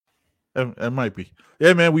It might be.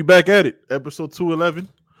 Yeah, man, we back at it. Episode 211.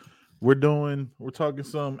 We're talking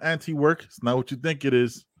some anti-work. It's not what you think it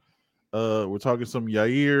is. We're talking some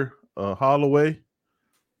Yair Holloway.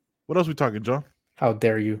 What else we talking, John? How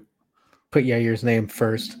dare you put Yair's name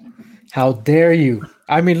first? How dare you?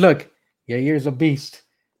 I mean, look, Yair's a beast,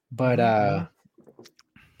 but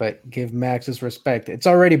give Max his respect. It's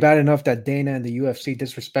already bad enough that Dana and the UFC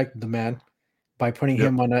disrespected the man by putting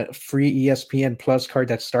him on a free ESPN Plus card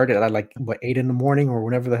that started at 8 a.m. or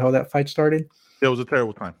whenever the hell that fight started. It was a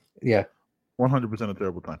terrible time. Yeah, 100% a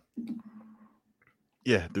terrible time.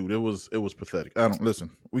 Yeah, dude, it was pathetic. I don't listen.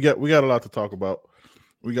 We got a lot to talk about.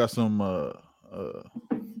 We got some.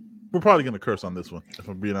 We're probably gonna curse on this one if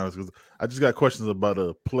I'm being honest, because I just got questions about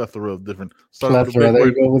a plethora of different. Plethora. There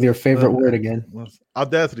you go with your favorite word again.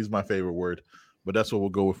 Audacity is my favorite word, but that's what we'll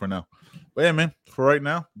go with for now. But yeah, man, for right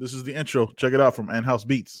now, this is the intro. Check it out from Anhouse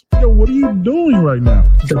Beats. Yo, what are you doing right now?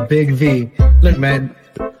 The big V. Look, man.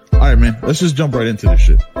 All right, man. Let's just jump right into this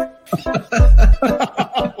shit.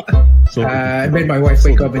 I made my wife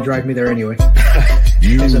wake up and drive me there anyway.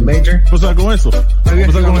 Is it major? Pues algo eso.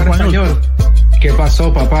 Pues algo en español. ¿Qué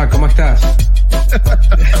pasó, papá? ¿Cómo estás?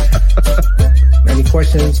 Any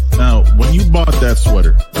questions? Now, when you bought that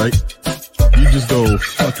sweater, right? You just go,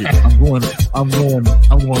 fuck it. I'm going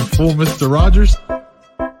full Mr. Rogers.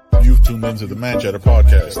 You've tuned into the Man Chatter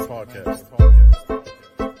podcast.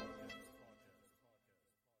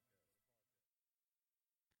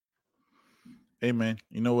 Hey man,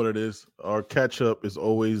 you know what it is? Our catch up is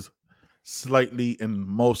always slightly and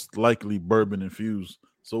most likely bourbon infused.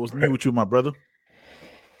 So what's new with you, my brother?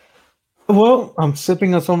 Well, I'm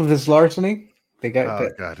sipping on some of this Larceny.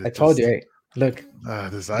 I told you, hey, look.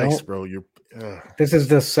 This ice, bro. This is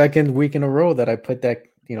the second week in a row that I put that,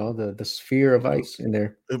 the sphere of ice in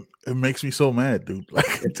there. It makes me so mad, dude.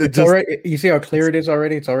 It's already. You see how clear it is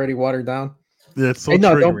already? It's already watered down. Yeah, it's so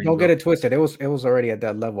no, don't get it twisted. It was already at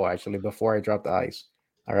that level actually before I dropped the ice.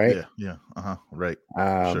 All right. Yeah. Right.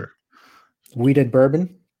 Sure. Wheated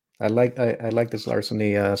bourbon. I like this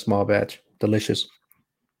Larceny small batch. Delicious.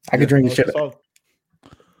 I could drink the shit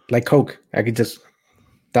like Coke. I could just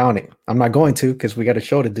down it. I'm not going to because we got a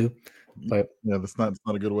show to do. But yeah, that's not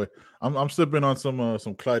a good way. I'm sipping on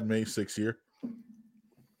some Clyde May 6 year.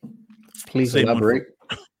 Please elaborate.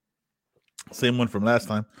 Same one from last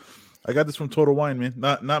time. I got this from Total Wine, man.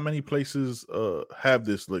 Not many places have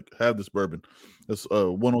this bourbon. It's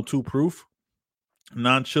 102 proof,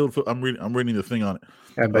 non-chilled. I'm reading the thing on it.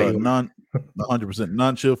 100%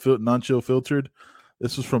 non-chill filtered.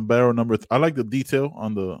 This was from barrel number. I like the detail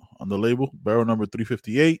on the label. Barrel number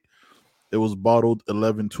 358. It was bottled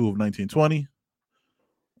 11/2 of 1920.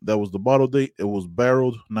 That was the bottle date. It was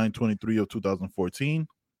barreled 9/23 of 2014.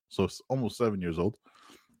 So it's almost 7 years old.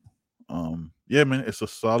 Yeah, man, it's a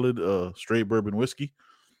solid straight bourbon whiskey.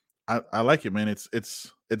 I like it, man. It's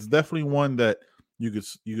definitely one that you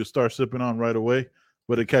could start sipping on right away,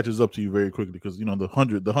 but it catches up to you very quickly because the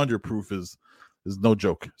 100 proof is no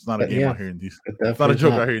joke. It's not a game out here in these. It's not a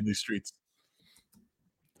joke out here in these streets,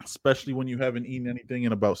 especially when you haven't eaten anything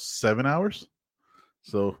in about 7 hours.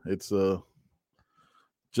 So it's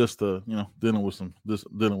just dealing with some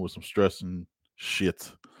stress and shit.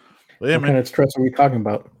 But yeah, what kind of stress are we talking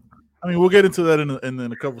about? I mean, we'll get into that in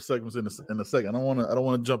a couple segments in a second. I don't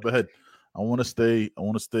want to jump ahead. I want to stay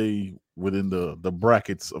within the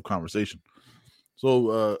brackets of conversation.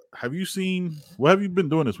 So, what have you been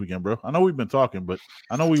doing this weekend, bro? I know we've been talking, but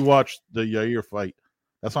I know we watched the Yair fight.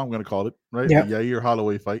 That's how I'm going to call it, right? Yeah. The Yair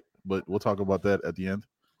Holloway fight, but we'll talk about that at the end.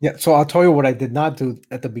 Yeah, so I'll tell you what I did not do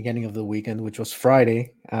at the beginning of the weekend, which was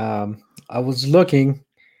Friday. I was looking.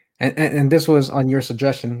 And this was on your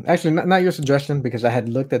suggestion. Actually, not your suggestion because I had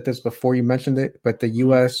looked at this before you mentioned it. But the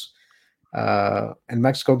U.S. And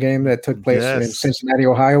Mexico game that took place in Cincinnati,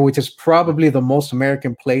 Ohio, which is probably the most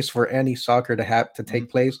American place for any soccer to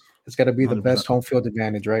take place. It's got to be the 100%. Best home field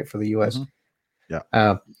advantage, right, for the U.S. Mm-hmm.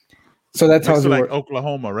 Yeah. So that tells you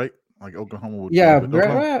Oklahoma, right? Like Oklahoma would.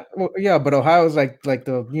 But Ohio's like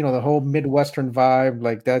the the whole Midwestern vibe,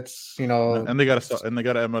 like that's And they got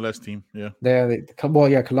an MLS team, yeah.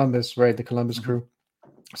 Columbus, right? The Columbus crew.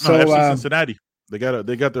 So FC Cincinnati, they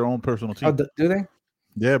got their own personal team. Oh, do they?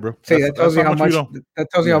 Yeah, bro. See, that tells you how much. That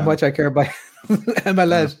tells you how much I care about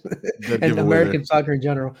MLS and American soccer in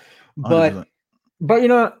general. But 100%. But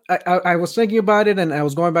I was thinking about it and I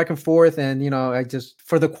was going back and forth and I just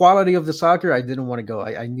for the quality of the soccer I didn't want to go.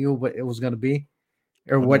 I knew what it was going to be,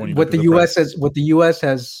 or what the U.S.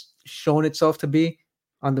 has shown itself to be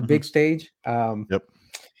on the big stage. Yep.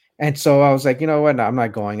 And so I was like, you know what? No, I'm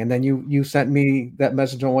not going. And then you sent me that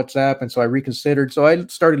message on WhatsApp, and so I reconsidered. So I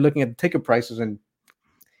started looking at the ticket prices, and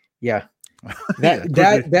Yeah. Yeah,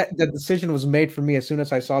 That decision was made for me as soon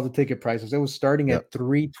as I saw the ticket prices. It was starting Yeah. at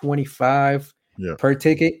 $325 Yeah. per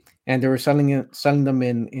ticket, and they were selling them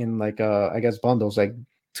in like I guess bundles, like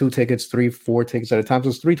 2 tickets, 3-4 tickets at a time. So it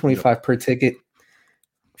was $325 per ticket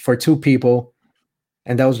for 2 people,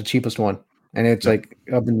 and that was the cheapest one. And it's like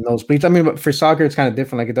up in those nosebleeds. I mean, but for soccer, it's kind of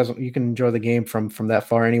different. Like it doesn't, you can enjoy the game from that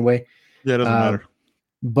far anyway. Yeah, it doesn't matter.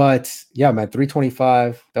 But yeah, man,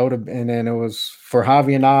 $325. That would have, and then it was for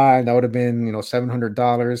Javi and I. That would have been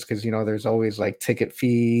 $700 because there's always like ticket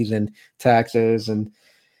fees and taxes, and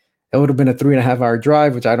it would have been a 3.5 hour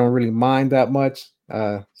drive, which I don't really mind that much.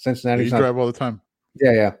 Cincinnati, you drive all the time.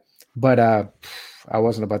 Yeah, but I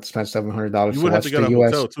wasn't about to spend $700. You would have to get a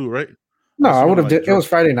hotel too, right? No, I would have. It was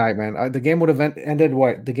Friday night, man. The game would have ended.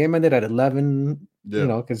 What? The game ended at 11. Yeah.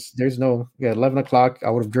 Because there's 11 o'clock. I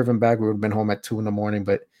would have driven back. We would have been home at 2 a.m.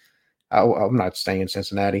 But I'm not staying in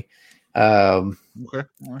Cincinnati. Okay.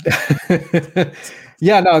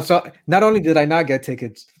 Yeah, no. So not only did I not get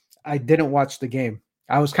tickets, I didn't watch the game.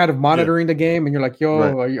 I was kind of monitoring the game, and you're like, "Yo,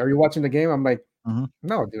 are you watching the game?" I'm like,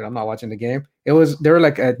 "No, dude, I'm not watching the game." They were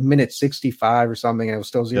like at minute 65 or something, and it was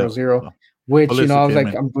still 0-0. Which I was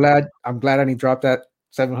like, I'm glad I didn't drop that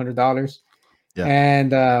 $700. Yeah.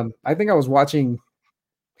 And I think I was watching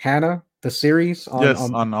Hannah, the series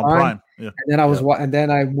on Prime. Yeah. And then and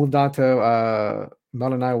then I moved on to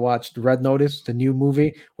Mel and I watched Red Notice, the new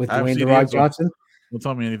movie with Dwayne The Rock Johnson. Don't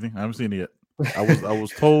tell me anything. I haven't seen it yet. I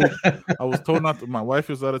was told not to. My wife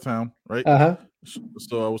is out of town, right?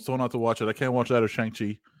 So I was told not to watch it. I can't watch that or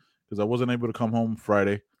Shang-Chi because I wasn't able to come home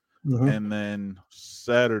Friday, and then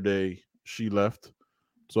Saturday she left.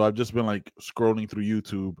 So I've just been like scrolling through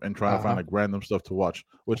YouTube and trying to find like random stuff to watch.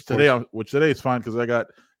 Which today is fine because I got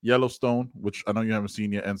Yellowstone, which I know you haven't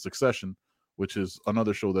seen yet, and Succession, which is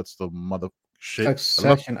another show that's the mother shit.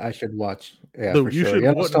 Succession I should watch. Yeah, for sure.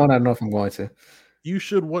 Yellowstone, I don't know if I'm going to. You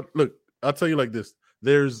should look. I'll tell you like this.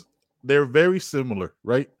 They're very similar,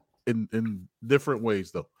 right? In different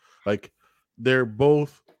ways though. Like they're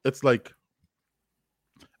both. It's like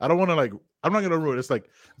I don't want to like. I'm not gonna ruin it. It's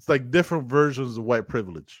like different versions of white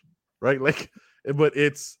privilege, right? Like, but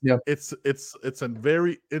it's a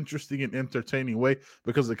very interesting and entertaining way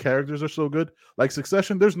because the characters are so good. Like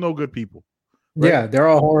Succession, there's no good people. Right? Yeah, they're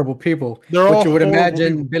all horrible people. What you would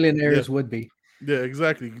imagine billionaires would be. Yeah,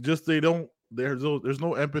 exactly. Just there's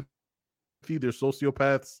no empathy. They're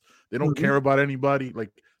sociopaths. They don't care about anybody. Like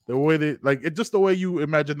the way they it's just the way you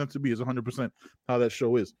imagine them to be is 100% how that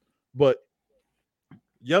show is. But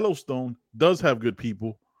Yellowstone does have good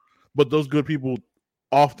people, but those good people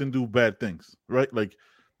often do bad things, right? Like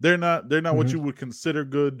they're not what you would consider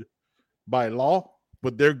good by law,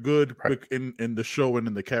 but they're good in the show and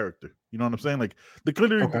in the character. You know what I'm saying? Like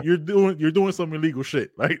you're doing some illegal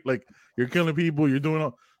shit, right? Like you're killing people,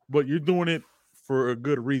 but you're doing it for a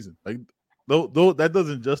good reason. Like though that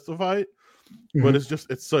doesn't justify it, but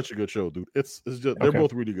it's such a good show, dude. It's just they're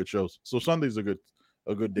both really good shows. So Sunday's a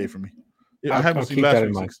good day for me. Yeah, I haven't seen last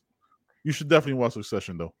week's. You should definitely watch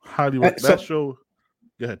Succession though. Highly that show.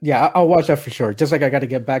 Go ahead. Yeah, I'll watch that for sure. Just like I got to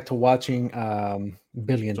get back to watching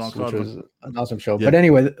Billions, which was an awesome show. Yeah. But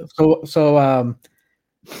anyway, so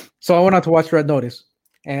I went out to watch Red Notice,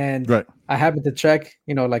 and I happened to check.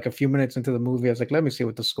 Like a few minutes into the movie, I was like, let me see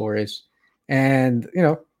what the score is, and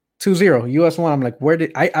 2-0 US won. I'm like, where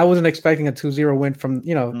did I wasn't expecting a 2-0 win from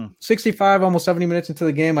 65, almost 70 minutes into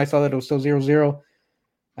the game. I saw that it was still 0-0.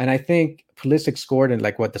 And I think Pulisic scored in the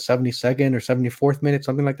 72nd or 74th minute,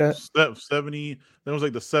 something like that. 70. That was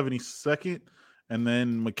like the 72nd, and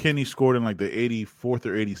then McKinney scored in the 84th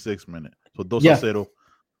or 86th minute. So Dos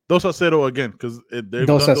Acero again because they've done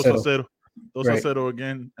Dos Acero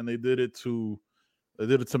again, and they did it to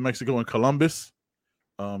Mexico and Columbus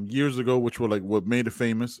years ago, which were what made it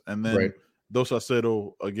famous, and then Dos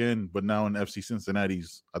Acero again, but now in FC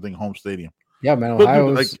Cincinnati's home stadium. Yeah, man.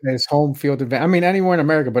 Ohio is home field advantage. I mean, anywhere in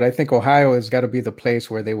America, but I think Ohio has got to be the place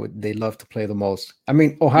where they love to play the most. I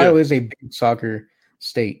mean, Ohio is a big soccer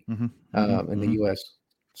state in the U.S.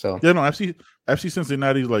 So no, FC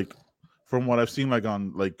Cincinnati's from what I've seen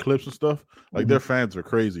on clips and stuff, their fans are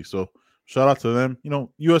crazy. So shout out to them.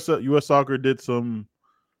 U.S. soccer did some,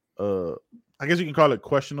 I guess you can call it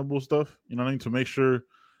questionable stuff. You know what I mean, to make sure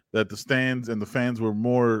that the stands and the fans were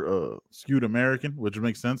more skewed American, which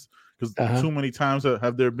makes sense. Because too many times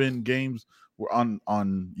have there been games where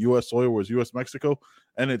on U.S. soil where it's U.S. Mexico,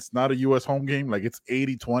 and it's not a U.S. home game. It's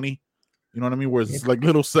 80-20. You know what I mean? Where it's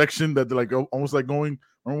little section that they're almost going.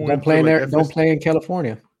 Don't play in there. Don't play in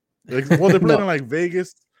California. They're playing in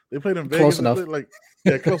Vegas. They played in Vegas. Close enough.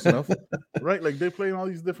 Close enough. Right? They play in all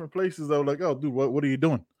these different places. That were oh, dude, what are you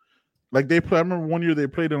doing? like they play. I remember one year they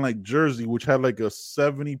played in like Jersey, which had like a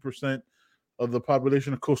 70% of the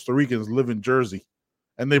population of Costa Ricans live in Jersey,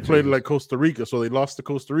 and they played like Costa Rica, so they lost to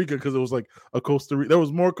Costa Rica because it was like a Costa Rica. There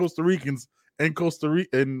was more Costa Ricans in Costa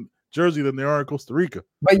Rica in Jersey than there are in Costa Rica.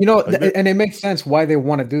 But you know, like and it makes sense why they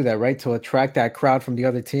want to do that, right? To attract that crowd from the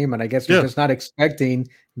other team, and I guess they're just not expecting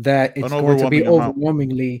that it's going to be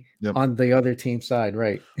overwhelmingly on the other team side,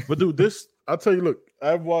 right? But dude, I'll tell you, look,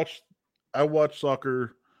 I watched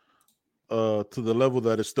soccer to the level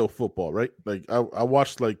that it's still football, right? Like I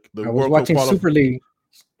watched like the World Cup Super League.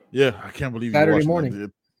 Yeah, I can't believe Saturday morning.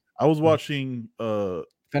 That. I was watching World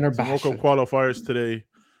Cup qualifiers today.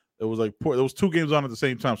 It was like there was 2 games on at the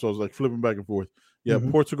same time, so I was like flipping back and forth. You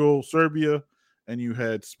had Portugal, Serbia, and you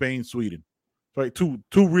had Spain, Sweden. Right, two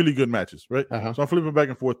really good matches, right? So I'm flipping back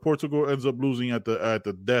and forth. Portugal ends up losing at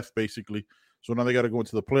the death, basically. So now they got to go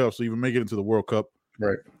into the playoffs to even make it into the World Cup.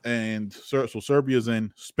 Right. And so Serbia's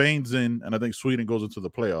in, Spain's in, and I think Sweden goes into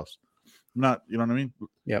the playoffs. Not, you know what I mean?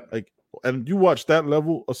 Yep. Like, and you watch that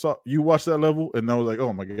level, and I was like,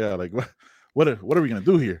 oh my god, like what are we gonna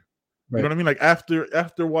do here? Right. You know what I mean? Like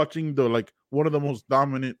after watching the like one of the most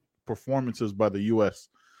dominant performances by the U.S.,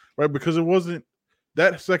 right? Because it wasn't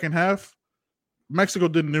that second half. Mexico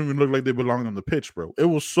didn't even look like they belonged on the pitch, bro. It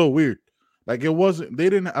was so weird. Like it wasn't. They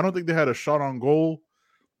didn't. I don't think they had a shot on goal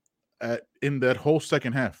in that whole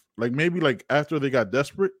second half. Like maybe like after they got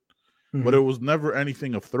desperate, but it was never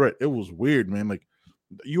anything of threat. It was weird, man. Like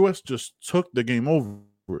the U.S. just took the game over,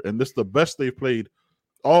 and this is the best they've played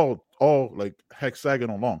all like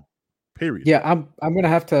hexagonal long. Period. Yeah, I'm gonna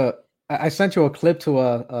have to. I sent you a clip to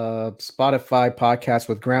a Spotify podcast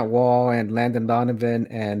with Grant Wall and Landon Donovan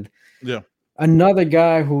and another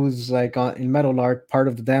guy who's like in Meadowlark, part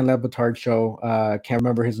of the Dan Le Batard show. Can't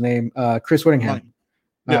remember his name. Chris Whittingham.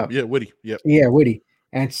 Whitty. Yeah, Whitty.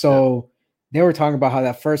 And so they were talking about how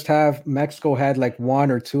that first half Mexico had like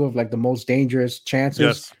 1 or 2 of like the most dangerous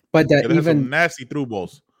chances, but that even nasty through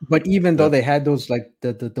balls. But even though they had those like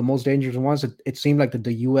the most dangerous ones, it seemed like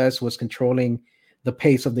the U.S. was controlling the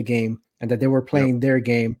pace of the game and that they were playing their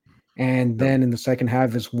game. And then in the second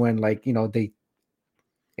half is when like they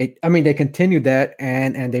continued that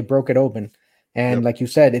and they broke it open. And like you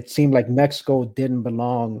said, it seemed like Mexico didn't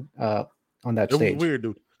belong on that stage. It was weird,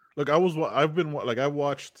 dude. Look, I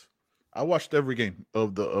watched every game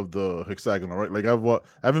of the hexagonal, right? Like I've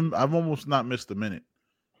almost not missed a minute.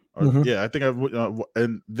 I think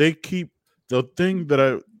and they keep the thing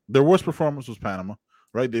that their worst performance was Panama,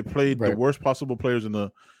 right? They played the worst possible players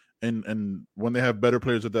and when they have better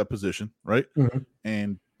players at that position, right?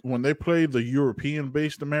 And when they play the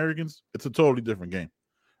European-based Americans, it's a totally different game,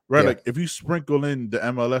 right? Like if you sprinkle in the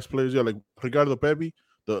MLS players, like Ricardo Pepi,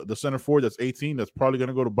 the center forward that's 18, that's probably going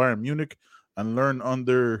to go to Bayern Munich and learn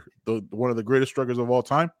under one of the greatest strikers of all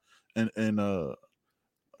time, and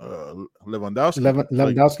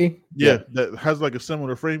Lewandowski, that has like a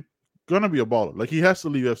similar frame, gonna be a baller. Like he has to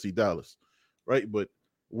leave FC Dallas, right? But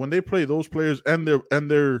when they play those players and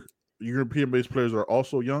their European-based players are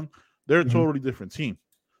also young, they're a totally different team,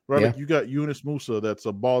 right? Like you got Yunus Musa, that's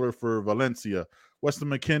a baller for Valencia, Weston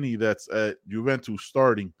McKennie, that's at Juventus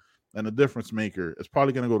starting and a difference maker. It's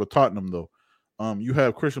probably gonna go to Tottenham though. You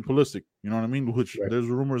have Christian Pulisic, you know what I mean? Which there's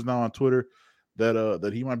rumors now on Twitter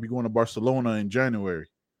that he might be going to Barcelona in January.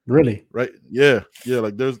 Really? Right? Yeah.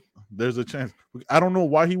 Like there's a chance. I don't know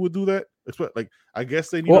why he would do that. Like I guess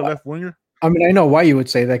they need a left winger. I mean, I know why you would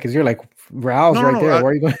say that because you're like Real's there. Where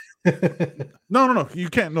are you going? No. You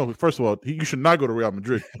can't. No. First of all, you should not go to Real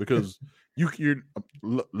Madrid because you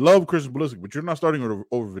love Christian Pulisic, but you're not starting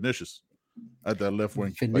over Vinicius at that left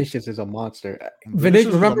wing. Vinicius is a monster.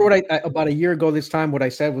 Vinicius. Remember what I about a year ago this time? What I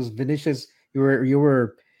said was Vinicius. You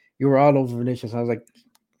were all over Vinicius. I was like,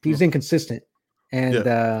 he's inconsistent. And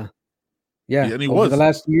and he over the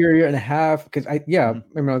last year and a half, because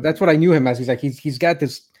that's what I knew him as. He's like he's got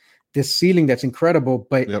this ceiling that's incredible,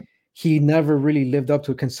 but he never really lived up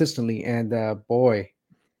to it consistently. And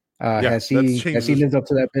has he lived up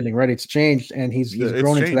to that billing? Right, it's changed, and he's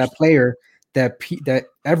grown into that player that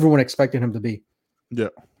everyone expected him to be. Yeah,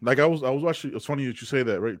 like I was watching. It's funny that you say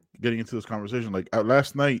that. Right, getting into this conversation, like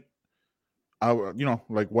last night.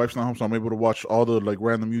 Like wife's not home, so I'm able to watch all the like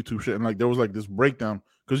random YouTube shit. And like there was like this breakdown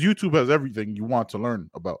because YouTube has everything you want to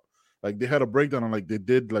learn about. Like they had a breakdown on like they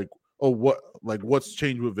did like what's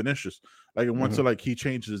changed with Vinicius. Like it went to like he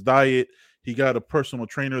changed his diet. He got a personal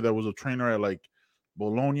trainer that was a trainer at like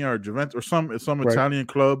Bologna or Juventus or some Italian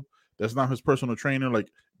club that's not his personal trainer.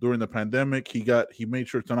 Like during the pandemic, he made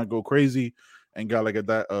sure to not go crazy and got like a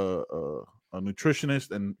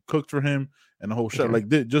nutritionist and cooked for him and the whole shot. Like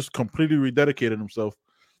just completely rededicated himself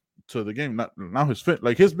to the game. Now his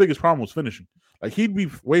biggest problem was finishing. Like he'd be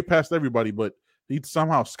way past everybody, but he'd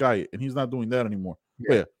somehow sky it, and he's not doing that anymore.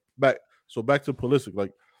 Yeah. But yeah, back to Pulisic.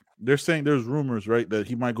 Like they're saying, there's rumors, right, that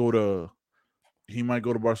he might go to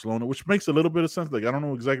Barcelona, which makes a little bit of sense. Like I don't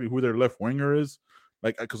know exactly who their left winger is,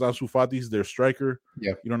 like because Ansu Fati's their striker.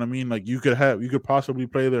 Yeah, you know what I mean. Like you could possibly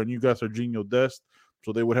play there, and you got Serginho Dest,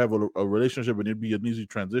 so they would have a relationship, and it'd be an easy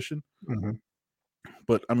transition. Mm-hmm.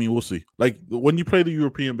 But I mean, we'll see. Like when you play the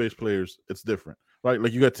European-based players, it's different, right?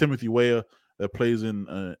 Like you got Timothy Weah that plays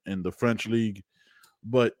in the French league,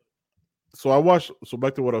 but so I watched. So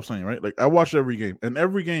back to what I was saying, right? Like I watched every game, and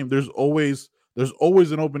every game there's always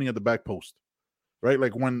an opening at the back post, right?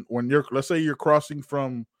 Like when you're, let's say you're crossing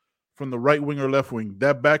from the right wing or left wing,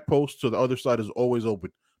 that back post to the other side is always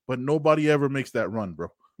open, but nobody ever makes that run, bro.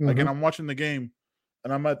 Mm-hmm. Like, and I'm watching the game.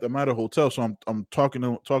 And I'm at a hotel, so I'm talking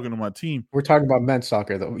to my team. We're talking about men's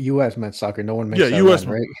soccer, though. U.S. men's soccer. No one makes that U.S.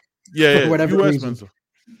 run, right? Yeah, for whatever U.S. reason. men's.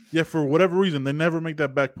 Yeah, for whatever reason, they never make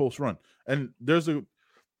that back post run. And there's our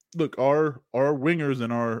wingers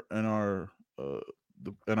and our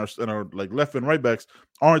like left and right backs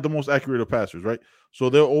aren't the most accurate of passers, right? So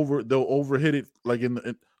they'll overhit it like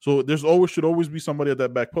so should always be somebody at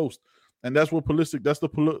that back post, and that's what that's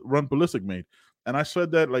the run Pulisic made. And I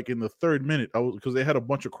said that like in the third minute, because they had a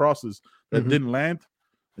bunch of crosses that didn't land,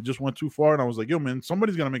 it just went too far, and I was like, yo man,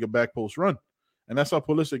 somebody's gonna make a back post run, and that's how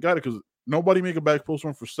Pulisic got it, because nobody make a back post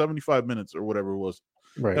run for 75 minutes or whatever it was,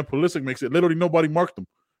 right? And Pulisic makes it. Literally nobody marked him,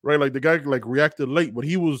 right? Like the guy like reacted late, but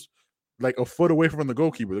he was like a foot away from the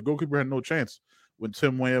goalkeeper. The goalkeeper had no chance when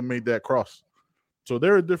Tim Weah made that cross. So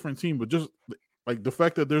they're a different team, but just like the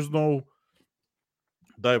fact that there's no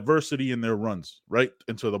diversity in their runs right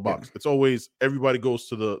into the box. Yeah. It's always everybody goes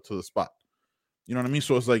to the spot. You know what I mean?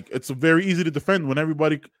 So it's like it's very easy to defend when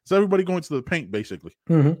everybody going to the paint basically.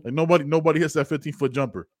 Mm-hmm. Like nobody hits that 15-foot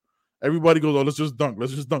jumper. Everybody goes, oh, let's just dunk.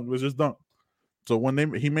 So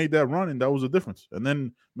when he made that run, and that was the difference. And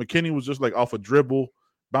then McKennie was just like off a dribble,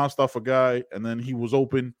 bounced off a guy, and then he was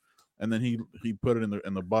open, and then he put it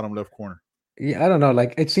in the bottom left corner. Yeah, I don't know.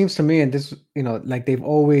 Like it seems to me, and this, like I've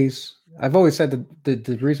always said that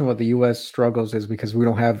the reason why the U.S. struggles is because we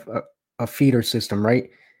don't have a feeder system, right?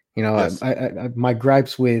 Yes. I my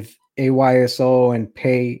gripes with AYSO and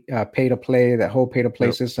pay to play, that whole pay to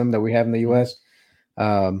play system that we have in the U.S.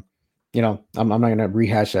 I'm not going to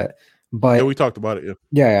rehash that, but yeah, we talked about it.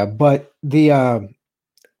 Yeah, but the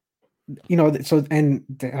so, and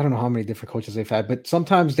I don't know how many different coaches they've had, but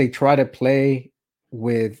sometimes they try to play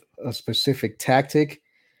with a specific tactic,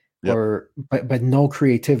 but no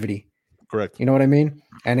creativity. Correct. You know what I mean?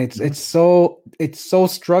 And it's so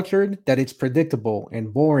structured that it's predictable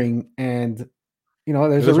and boring. And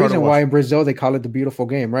there's a reason why in Brazil they call it the beautiful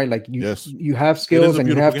game, right? Like you have skills and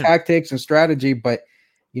you have tactics and strategy, but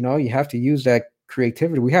you have to use that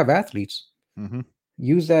creativity. We have athletes. Mm-hmm.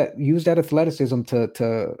 Use that athleticism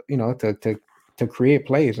to create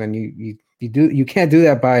plays, and you can't do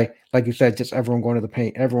that by, like you said, just everyone going to the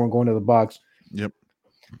paint, everyone going to the box. Yep.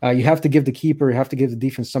 You have to give the keeper, you have to give the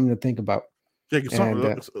defense something to think about. Yeah,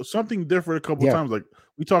 something different a couple times. Like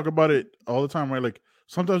we talk about it all the time, right? Like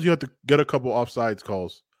sometimes you have to get a couple offsides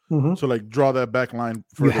calls. Mm-hmm. So like draw that back line.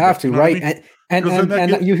 You have to, right? I mean?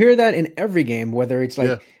 And you hear that in every game, whether it's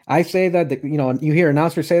like I say that, you hear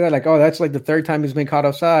announcers say that, like, oh, that's like the third time he's been caught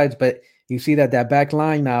offsides, but you see that back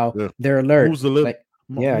line now, they're alert. Moves a little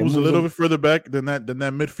bit further back than that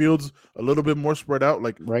midfield's a little bit more spread out.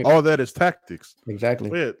 Like all that is tactics.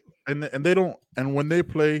 Exactly. Yeah. And they don't, and when they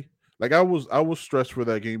play, like I was stressed for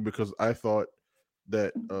that game because I thought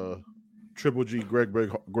that Triple G Greg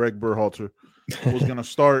Berhalter was gonna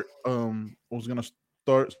start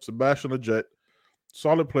Sebastian Lletget,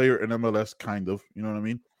 solid player in MLS, kind of, you know what I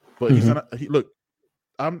mean? But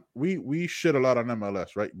we shit a lot on MLS,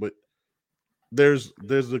 right? But there's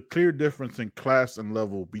a clear difference in class and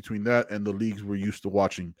level between that and the leagues we're used to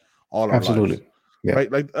watching all our lives. Yeah. Right?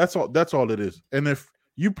 Like that's all it is. And if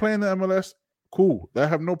you play in the MLS, cool. I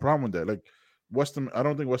have no problem with that. Like I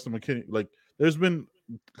don't think Weston McKennie, like there's been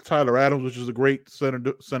Tyler Adams, which is a great center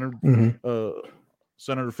defender,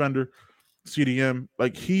 CDM.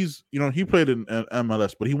 Like he's, he played in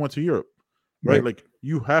MLS, but he went to Europe, right? Like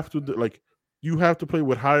you have to play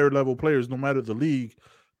with higher level players, no matter the league,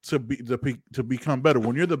 to become better.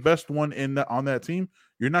 When you're the best one on that team,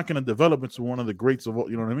 you're not going to develop into one of the greats of all,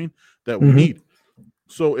 you know what I mean, that we need.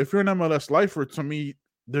 So if you're an MLS lifer, to me,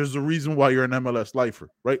 there's a reason why you're an MLS lifer,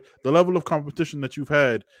 right? The level of competition that you've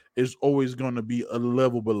had is always going to be a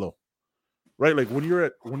level below, right? Like when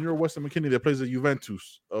you're Weston McKennie that plays at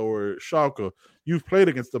Juventus or Schalke, you've played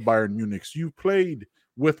against the Bayern Munichs, you've played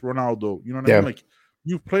with Ronaldo, you know what I mean? Like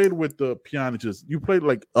you've played with the Pjanićs. You played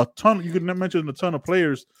like a ton. You could mention a ton of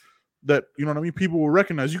players that you know what I mean. People will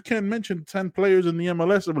recognize. You can't mention 10 players in the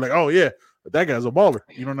MLS and be like, oh yeah, that guy's a baller.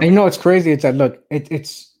 You know what I mean? You know what's crazy? It's that look.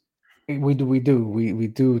 We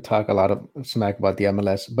do talk a lot of smack about the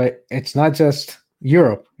MLS, but it's not just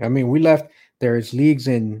Europe. I mean, we left. There's leagues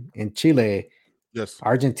in Chile, yes,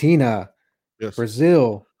 Argentina, yes,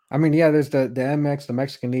 Brazil. I mean, yeah, there's the MX, the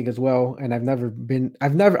Mexican League as well. And I've never been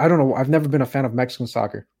a fan of Mexican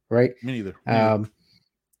soccer, right? Me neither.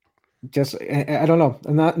 Just I don't know.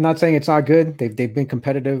 I'm not saying it's not good. They've been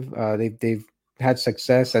competitive. They've had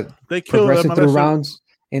success at progressing through rounds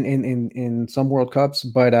in some World Cups,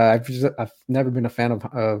 but I've never been a fan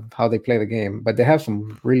of how they play the game. But they've had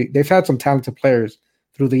some talented players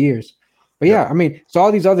through the years. But yeah, I mean, so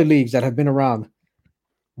all these other leagues that have been around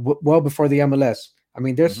well before the MLS. I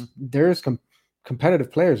mean, there's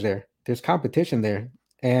competitive players there. There's competition there.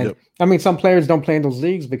 And I mean, some players don't play in those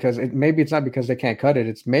leagues because maybe it's not because they can't cut it.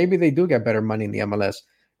 It's maybe they do get better money in the MLS,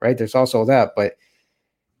 right? There's also that. But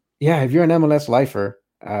yeah, if you're an MLS lifer,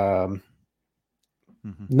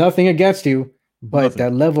 nothing against you, but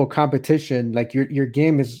that level of competition, like your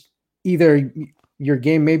game is either your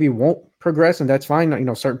game maybe won't progress, and that's fine. You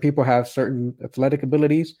know, certain people have certain athletic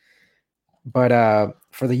abilities, but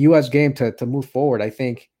for the U.S. game to move forward, I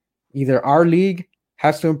think either our league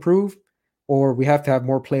has to improve, or we have to have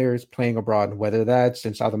more players playing abroad, whether that's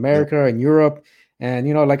in South America and Europe. And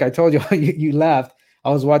you know, like I told you, you laughed.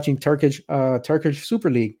 I was watching Turkish Super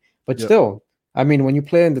League, but still, I mean, when you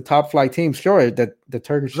play in the top flight teams, sure, that the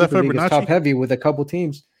Turkish Super League is top heavy with a couple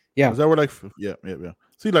teams. Yeah, is that where yeah.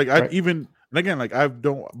 See, like I even and again, like I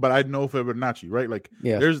don't, but I know Fibonacci, right? Like,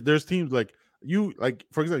 there's teams like you, like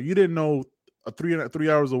for example, you didn't know 3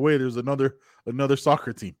 hours away there's another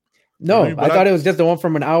soccer team. No, I thought it was just the one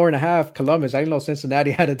from an hour and a half, Columbus. I didn't know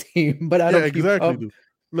Cincinnati had a team, but I don't exactly. Dude.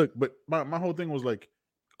 Look, but my whole thing was like,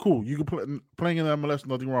 cool. You can playing in the MLS,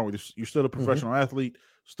 nothing wrong with it. You're still a professional athlete,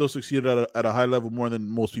 still succeeded at a high level more than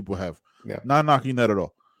most people have. Yeah, not knocking that at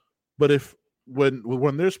all. But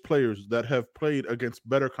when there's players that have played against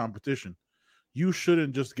better competition, you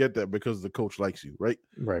shouldn't just get that because the coach likes you, right?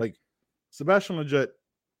 Right. Like Sebastian Lletget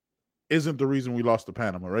isn't the reason we lost to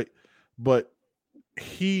Panama, right? But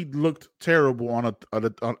he looked terrible on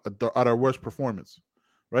our worst performance,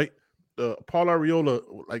 right? Paul Arriola,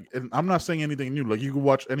 like, and I'm not saying anything new. Like, you can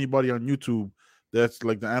watch anybody on YouTube that's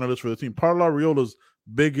like the analyst for the team. Paul Arriola's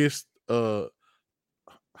biggest,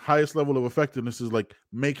 highest level of effectiveness is like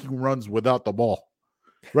making runs without the ball,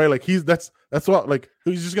 right? Like that's what, like,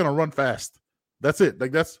 he's just gonna run fast. That's it.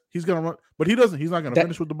 Like he's gonna run, but he doesn't. He's not gonna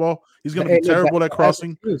finish with the ball. He's gonna be terrible at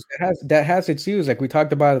crossing. That has its use. Like we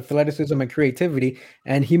talked about athleticism and creativity,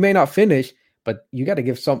 and he may not finish, but you got to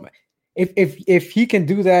give some. If he can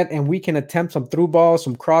do that, and we can attempt some through balls,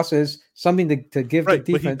 some crosses, something to give the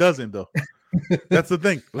defense. But he doesn't though. That's the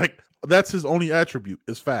thing. Like that's his only attribute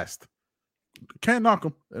is fast. Can't knock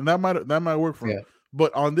him, and that might work for him.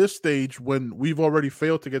 But on this stage, when we've already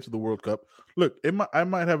failed to get to the World Cup, look, I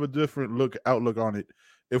might have a different outlook on it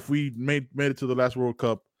if we made it to the last World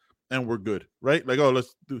Cup and we're good, right? Like, oh,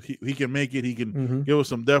 let's do. He can make it. He can give us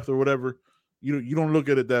some depth or whatever. You don't look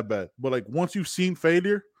at it that bad. But like once you've seen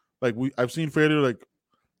failure, like I've seen failure like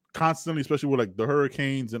constantly, especially with like the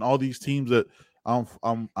Hurricanes and all these teams that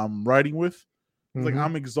I'm riding with. Like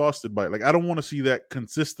I'm exhausted by it. Like I don't want to see that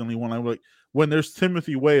consistently when there's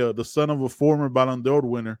Timothy Weah, the son of a former Ballon d'Or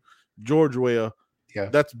winner, George Weah,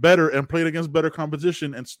 that's better and played against better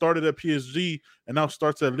competition and started at PSG and now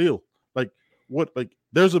starts at Lille. Like what? Like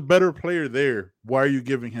there's a better player there. Why are you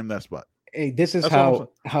giving him that spot? Hey, this is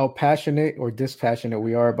how passionate or dispassionate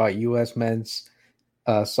we are about U.S. men's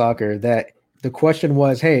soccer. That the question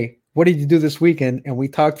was, hey, what did you do this weekend? And we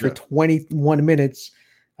talked for 21 minutes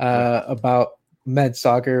about men's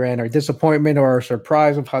soccer and our disappointment or our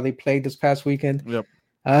surprise of how they played this past weekend. Yep.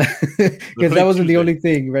 Because that wasn't the only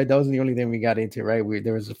thing, right? That wasn't the only thing we got into, right?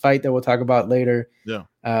 There was a fight that we'll talk about later. Yeah.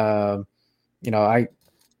 You know,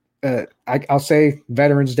 I'll say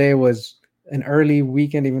Veterans Day was an early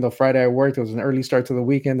weekend, even though Friday I worked. It was an early start to the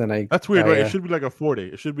weekend, and that's weird, right? It should be like a 4-day.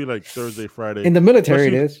 It should be like Thursday, Friday. In the military,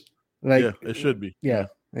 it is. Like, yeah, it should be. Yeah.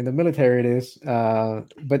 In the military, it is,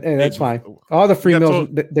 but hey, that's fine. All the free meals,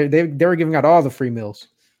 they were giving out all the free meals.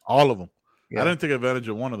 All of them. Yeah. I didn't take advantage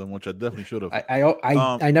of one of them, which I definitely should have.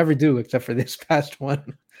 I never do, except for this past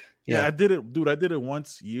one. Yeah, I did it, dude. I did it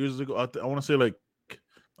once years ago. I want to say like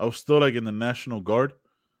I was still like in the National Guard,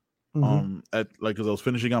 at like because I was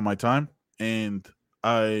finishing out my time, and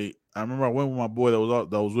I remember I went with my boy that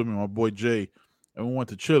was with me, my boy Jay, and we went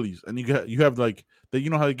to Chili's, and you have like you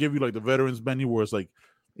know how they give you like the veterans menu where it's like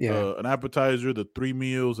an appetizer, the 3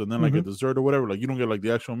 meals, and then like a dessert or whatever. Like you don't get like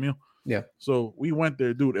the actual meal. Yeah. So we went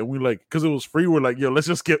there, dude, and we like because it was free. We're like, yo, let's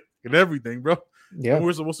just get everything, bro. Yeah. And we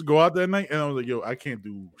were supposed to go out that night, and I was like, yo, I can't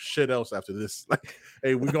do shit else after this. Like,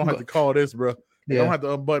 hey, we're gonna have to call this, bro. I don't have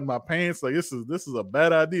to unbutton my pants. Like this is a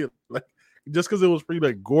bad idea. Like just because it was free,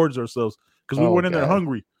 like gorge ourselves because we went in there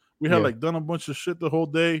hungry. We had like done a bunch of shit the whole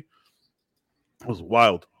day. It was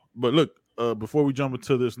wild. But look, before we jump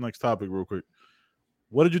into this next topic, real quick,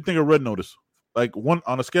 what did you think of Red Notice? Like one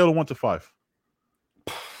on a scale of 1 to 5.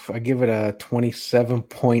 I give it a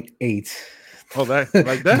 27.8. Oh, that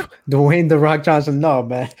like that? Dwayne The Rock Johnson. No,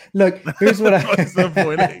 man. Look, here's what I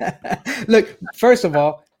 7.8. Look, first of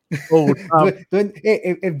all, if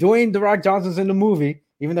Dwayne The Rock Johnson's in the movie,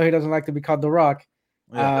 even though he doesn't like to be called The Rock,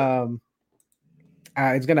 it's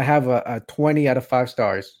gonna have a 20 out of 5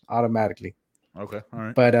 stars automatically. Okay, all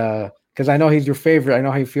right. But because I know he's your favorite, I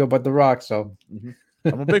know how you feel about The Rock, so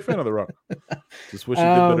I'm a big fan of The Rock. Just wish he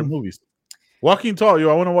did better movies. Walking Tall, I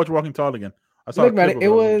want to watch Walking Tall again. I saw. Look, man, it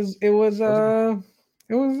was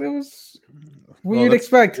what you'd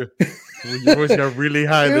expect. Your voice got really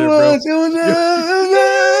high there, bro. It was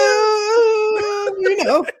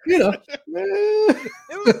you know.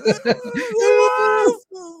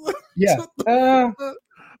 Yeah.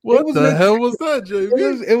 What the hell was that,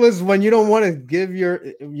 JB? It was when you don't want to give your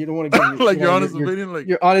like your honest opinion, like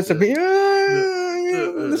your honest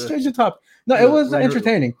opinion. Let's change the topic. No, it was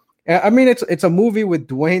entertaining. I mean, it's a movie with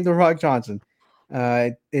Dwayne The Rock Johnson.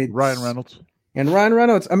 Ryan Reynolds. And Ryan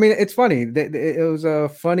Reynolds. I mean, it's funny. It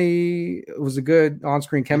was a good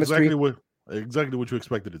on-screen chemistry. Exactly what you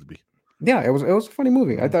expected it to be. Yeah, it was a funny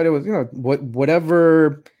movie. I thought it was,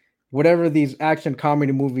 whatever these action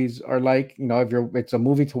comedy movies are like, it's a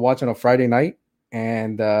movie to watch on a Friday night.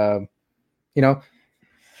 And I'm the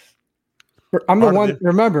one.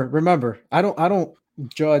 Remember, I don't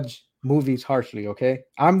judge movies harshly. Okay,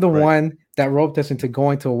 I'm the one that roped us into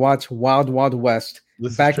going to watch Wild Wild West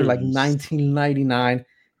back in like 1999.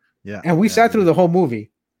 Yeah, and we sat through the whole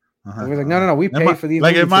movie. We were like, no, we paid for these.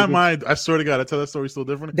 Like in my mind, I swear to God, I tell that story so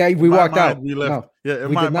different. Yeah, we walked out. We left. No, yeah,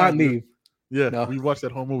 we did not leave. Yeah, no. We watched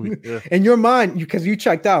that whole movie. Yeah. In your mind, because you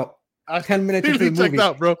checked out 10 minutes into the movie. Checked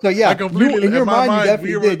out, bro. So yeah, in your mind, you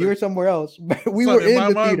definitely did. You were somewhere else. We were in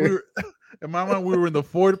the theater. In my mind, we were in the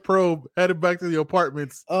Ford Probe, headed back to the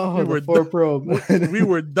apartments. Oh, the Ford Probe. We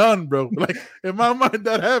were done, bro. Like in my mind,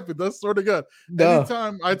 that happened. That's sort of God.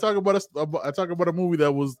 Anytime I talk about a movie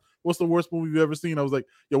that was, what's the worst movie you've ever seen? I was like,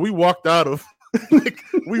 yo, we walked out of.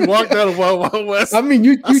 We walked out of Wild Wild West. I mean,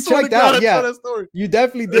 you checked out. Yeah, you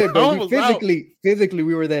definitely did. But physically,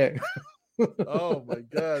 we were there. Oh my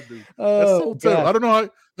God, dude. That's so terrible. I don't know how.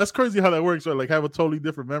 That's crazy how that works. Right? Like have a totally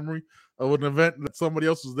different memory of an event that somebody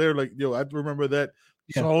else was there. Like, yo, I remember that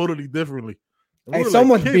totally differently. Hey,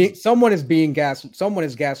 someone is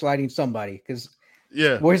gaslighting somebody because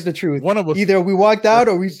where's the truth? One of us, either we walked out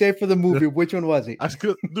or we stayed for the movie. Which one was it?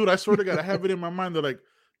 Dude, I swear to God, I have it in my mind that like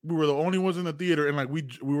we were the only ones in the theater and like we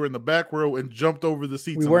were in the back row and jumped over the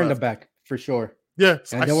seats. We were in the back for sure.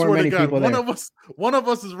 Yes, I swear to God, one of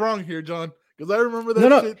us is wrong here, John. Because I remember that.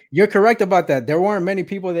 No, you're correct about that. There weren't many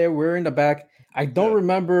people there. We were in the back. I don't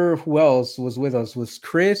remember who else was with us. Was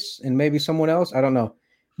Chris and maybe someone else? I don't know.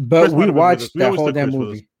 But we watched that whole damn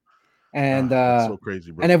movie. And so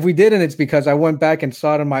crazy, bro. And if we didn't, it's because I went back and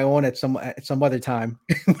saw it on my own at some other time.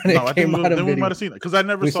 We might have seen it because I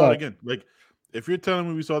never saw it again. Like, if you're telling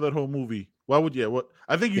me we saw that whole movie, why would you? What?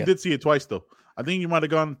 I think you did see it twice though. I think you might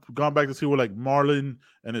have gone back to see where like Marlon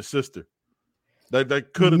and his sister.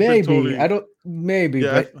 That could have been totally.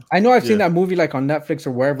 But I know I've seen that movie like on Netflix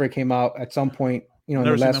or wherever it came out at some point. In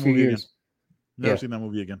the last few years. Never seen that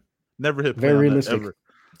movie again. Never hit. Very realistic.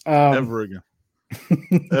 Ever again.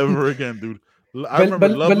 Ever again, dude. I remember.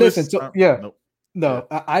 But listen. So,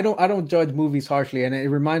 I don't judge movies harshly, and it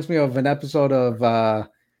reminds me of an episode of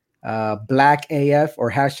Black AF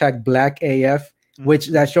or #BlackAF, which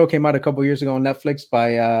that show came out a couple years ago on Netflix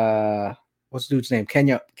by what's the dude's name?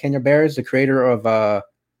 Kenya Barris, the creator of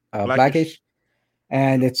Blackish.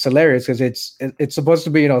 And it's hilarious because it's supposed to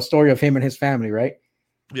be a story of him and his family, right?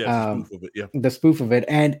 Yeah, the spoof of it. Yeah, the spoof of it,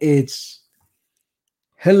 and it's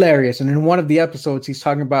hilarious. And in one of the episodes, he's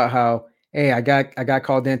talking about how, hey, I got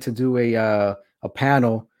called in to do a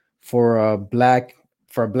panel for a black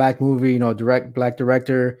movie, black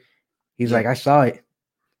director. He's like, I saw it,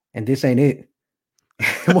 and this ain't it.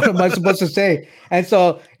 What am I supposed to say? And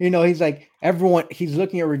so, he's like, he's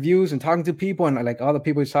looking at reviews and talking to people, and like all the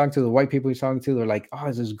people he's talking to, the white people he's talking to, they're like, oh,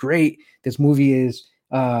 this is great. This movie is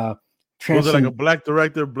was it like a black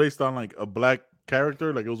director based on like a black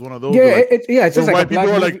character. Like it was one of those. Yeah, Like, it's just like white a black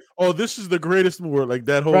people are movie. like, "Oh, this is the greatest movie." Like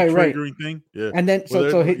that whole Right. triggering thing. Yeah. And then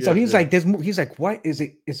so he's like this. He's like, what is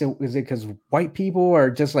it? Is it because white people are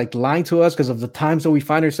just like lying to us because of the times that we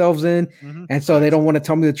find ourselves in, and so they don't want to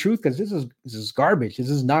tell me the truth because this is garbage. This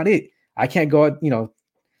is not it. I can't go,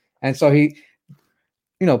 And so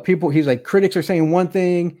people. He's like, critics are saying one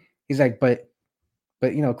thing. He's like, but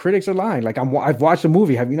critics are lying. Like I've watched the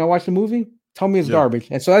movie. Have you not watched the movie? Tell me it's garbage.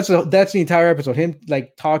 And so that's the entire episode. Him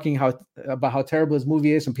like talking about how terrible his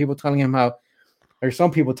movie is, and people telling him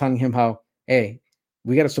some people telling him how, hey,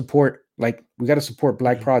 we got to support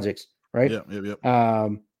black projects, right? Yeah.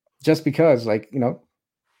 Just because,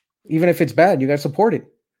 even if it's bad, you got to support it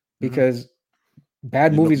because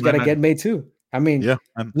bad movies got to get made too. I mean,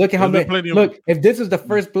 look at how many. Look, if this is the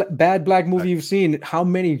first bad black movie you've seen, how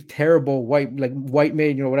many terrible white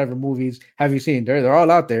made whatever movies have you seen? They're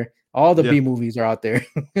all out there. All the B movies are out there.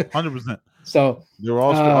 100%. So they're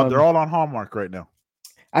all on Hallmark right now.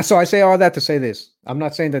 So I say all that to say this. I'm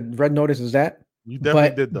not saying that Red Notice is that. You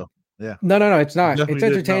definitely did though. Yeah. No, it's not. It's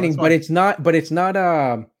entertaining, but it's not. But it's not.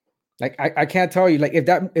 Like I can't tell you. Like if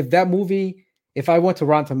that movie, if I went to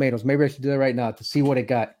Rotten Tomatoes, maybe I should do that right now to see what it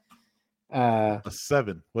got. A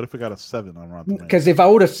 7. What if it got a 7 on Rotten Tomatoes? Because if I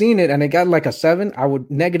would have seen it and it got like a 7, I would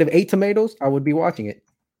 -8 tomatoes. I would be watching it.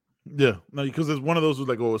 Yeah, no, because it's one of those who's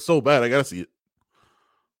like, oh, it's so bad, I gotta see it.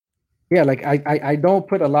 Yeah, like I don't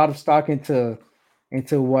put a lot of stock into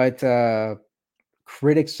what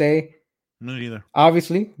critics say. Me either.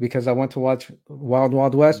 Obviously, because I went to watch Wild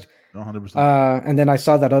Wild West. 100%. And then I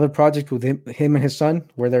saw that other project with him and his son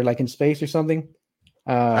where they're like in space or something.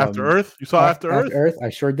 After Earth? You saw After Earth? Earth? I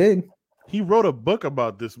sure did. He wrote a book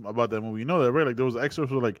about that movie. You know that, right? Like there was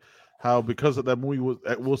excerpts of like how because of that movie was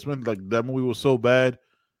Will Smith, like that movie was so bad,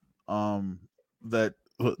 that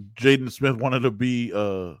Jaden Smith wanted to be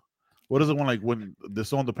what is it when when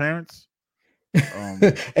disowned the parents?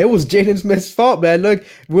 It was Jaden Smith's fault, man. Look,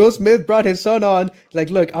 Will Smith brought his son on. Like,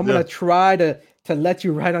 look, I'm gonna try to let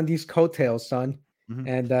you ride on these coattails, son.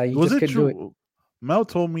 And you was just it couldn't true? do it. Mel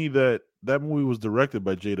told me that movie was directed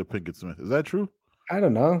by Jada Pinkett Smith. Is that true? I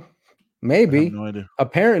don't know. Maybe. I have no idea.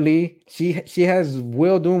 Apparently, she has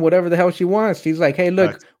Will doing whatever the hell she wants. She's like, hey,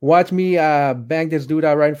 look, watch me bang this dude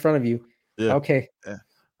out right in front of you. Yeah. Okay. Yeah.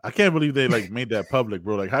 I can't believe they made that public,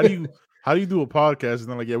 bro. Like, how do you do a podcast and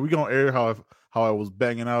then like, yeah, we're gonna air how I was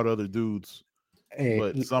banging out other dudes,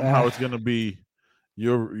 but somehow it's gonna be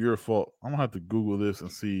your fault. I'm gonna have to Google this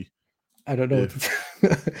and see. I don't know.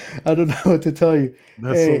 I don't know what to tell you.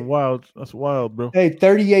 That's so wild. That's wild, bro. Hey,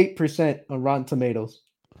 38% on Rotten Tomatoes.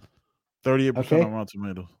 38% on Rotten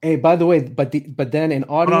Tomatoes. Hey, by the way, but then in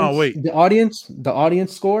audience, the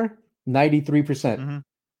audience score 93%.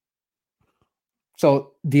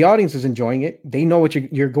 So the audience is enjoying it. They know what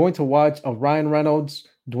you're going to watch a Ryan Reynolds,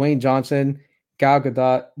 Dwayne Johnson, Gal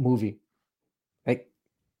Gadot movie. Like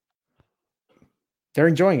they're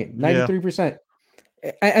enjoying it. 93%.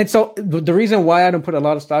 And so the reason why I don't put a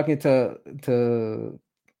lot of stock into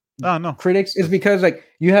critics is because like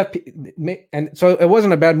you have, and so it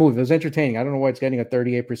wasn't a bad movie. It was entertaining. I don't know why it's getting a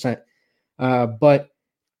 38%. But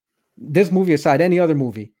this movie aside, any other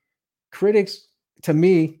movie, critics to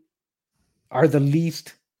me are the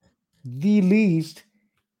least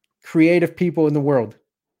creative people in the world.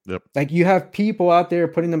 Yep. Like you have people out there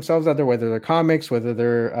putting themselves out there, whether they're comics, whether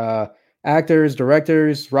they're actors,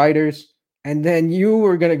 directors, writers. And then you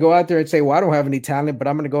are going to go out there and say, well, I don't have any talent, but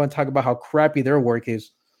I'm going to go and talk about how crappy their work is.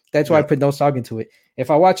 That's why I put no stock into it. If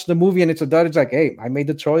I watch the movie and it's a dud, it's like, hey, I made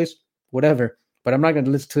the choice, whatever. But I'm not going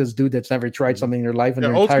to listen to this dude that's never tried something in their life and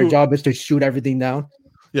their entire job is to shoot everything down.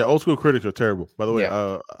 Yeah, old school critics are terrible. By the way,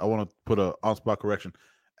 I want to put a on-spot correction.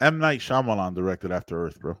 M. Night Shyamalan directed After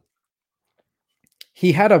Earth, bro.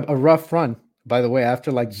 He had a rough run, by the way,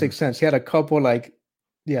 after like Sixth Sense. He had a couple Was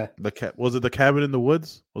it The Cabin in the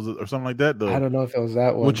Woods? Was it or something like that? I don't know if it was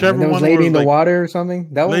that one. Whichever one. Was Lady in the Water or something.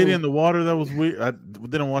 That Lady in the Water. That was weird. I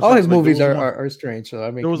didn't watch. All his movies are strange. So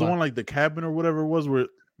I mean, there was one like The Cabin or whatever it was. Where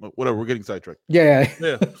whatever, we're getting sidetracked. Yeah.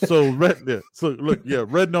 So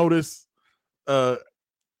Red Notice.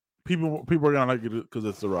 People are gonna like it because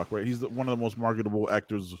it's The Rock, right? He's one of the most marketable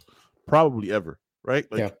actors probably ever, right?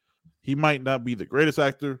 Like he might not be the greatest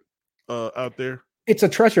actor out there. It's a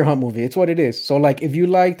treasure hunt movie. It's what it is. So like if you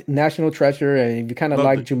liked National Treasure and if you kind of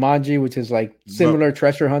like Jumanji, which is like similar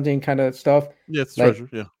treasure hunting kind of stuff. Yeah, it's treasure,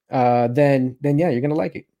 then yeah, you're gonna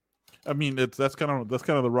like it. I mean, that's kind of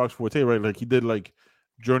The Rock's forte, right? Like he did like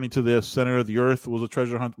Journey to the Center of the Earth was a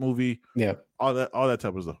treasure hunt movie. Yeah. All that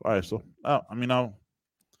type of stuff. All right, so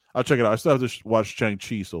I'll check it out. I still have to watch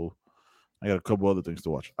Shang-Chi, so I got a couple other things to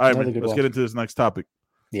watch. All right, man, let's get into this next topic.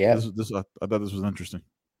 Yeah. I thought this was interesting.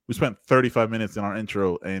 We spent 35 minutes in our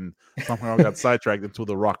intro and somehow got sidetracked into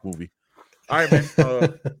the Rock movie. All right,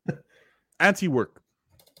 man. Anti-work.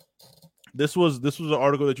 This was an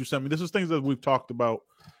article that you sent me. This is things that we've talked about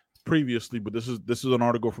previously, but this is an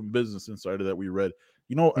article from Business Insider that we read.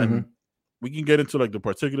 You know, and we can get into like the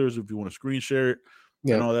particulars if you want to screen share it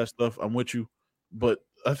and all that stuff. I'm with you. But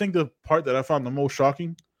I think the part that I found the most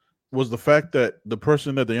shocking was the fact that the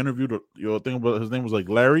person that they interviewed, think about his name was like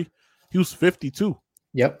Larry. He was 52.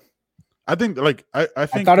 Yep. I think like I think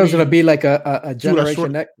I thought it was gonna be like a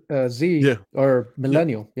Generation Z or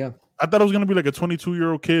millennial. Yeah. I thought it was gonna be like a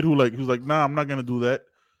 22-year-old kid who's like, nah, I'm not gonna do that.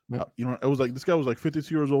 It was like this guy was like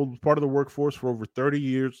 52 years old, part of the workforce for over 30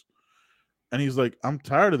 years, and he's like, I'm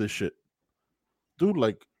tired of this shit, dude.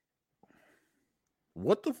 Like,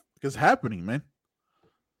 what the fuck is happening, man?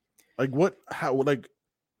 Like, what? How? Like,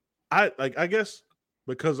 I guess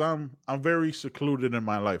because I'm very secluded in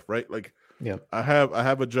my life, right? Like, I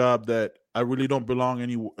have a job that I really don't belong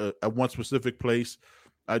at one specific place.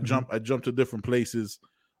 I jump to different places.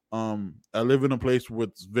 I live in a place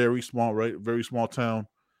with very small, right? Very small town.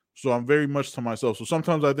 So I'm very much to myself. So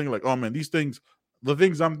sometimes I think like, oh man, the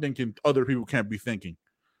things I'm thinking, other people can't be thinking,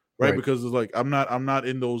 right? Because it's like I'm not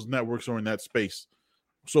in those networks or in that space.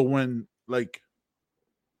 So when like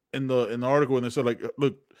in the article, and they said like,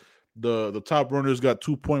 look, the top runners got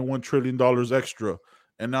 $2.1 trillion extra,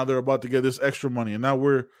 and now they're about to get this extra money, and now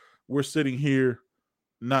we're sitting here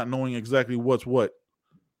not knowing exactly what's what.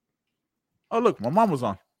 Oh look, my mom was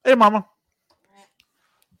on. Hey, mama.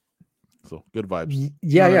 So good vibes.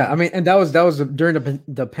 Yeah, you know I mean, and that was during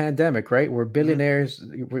the pandemic, right? Where billionaires,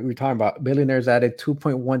 we're talking about billionaires added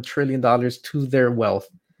 $2.1 trillion to their wealth.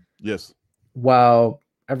 Yes. While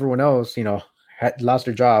everyone else, had lost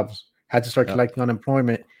their jobs, had to start collecting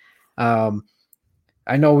unemployment. I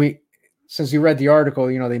know since you read the article,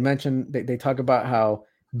 they mentioned they talk about how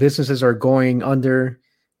businesses are going under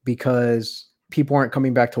because people aren't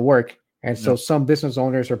coming back to work. And so some business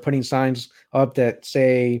owners are putting signs up that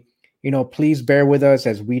say, please bear with us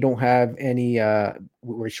as we don't have any,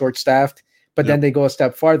 we're short staffed. But then they go a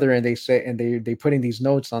step farther and they say, and they put in these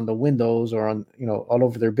notes on the windows or on, all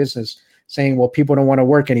over their business saying, well, people don't want to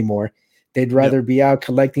work anymore. They'd rather be out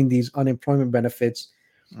collecting these unemployment benefits.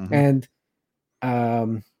 And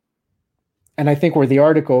I think where the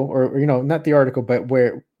article or, not the article, but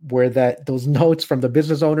where those notes from the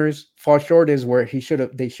business owners fall short is where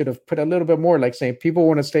they should have put a little bit more, like saying people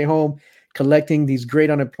want to stay home collecting these great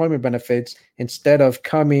unemployment benefits instead of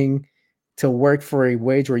coming to work for a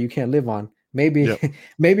wage where you can't live on. Maybe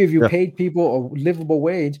if you paid people a livable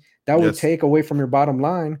wage, that would take away from your bottom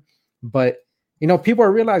line. But, people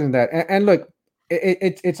are realizing that. And look,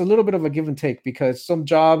 it's a little bit of a give and take because some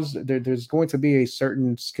jobs there's going to be a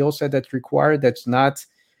certain skill set that's required. You're not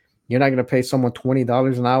going to pay someone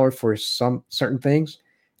 $20 an hour for some certain things.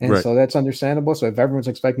 And so that's understandable. So if everyone's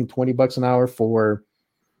expecting $20 an hour for,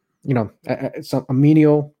 a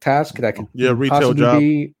menial task that can possibly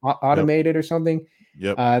be automated or something,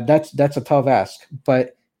 that's a tough ask.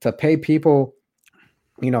 But to pay people,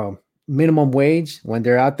 minimum wage when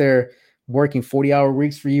they're out there working 40-hour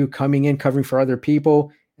weeks for you, coming in, covering for other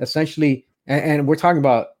people, essentially, and we're talking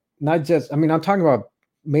about not just, I'm talking about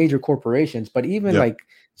major corporations, but even like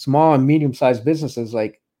small and medium-sized businesses,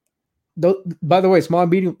 like, by the way, small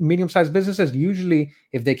and medium-sized businesses usually,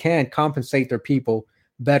 if they can, compensate their people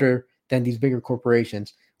better than these bigger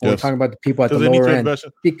corporations. When we're talking about the people at the lower end,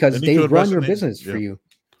 because they run your business for you.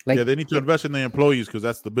 Like, they need to invest in their employees because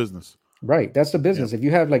that's the business. Right, that's the business. If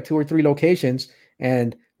you have like 2 or 3 locations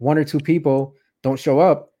and 1 or 2 people don't show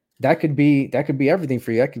up, that could be everything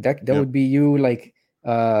for you. That would be you like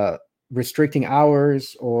restricting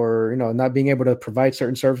hours or not being able to provide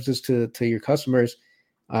certain services to your customers,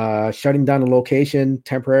 shutting down a location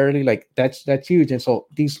temporarily. Like that's huge. And so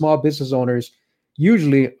these small business owners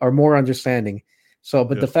usually are more understanding. So,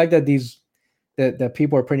 but the fact that that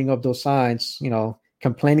people are putting up those signs,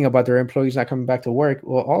 complaining about their employees not coming back to work,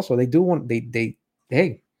 well, also they do want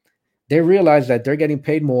they realize that they're getting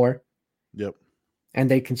paid more. And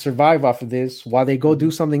they can survive off of this while they go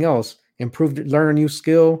do something else, learn a new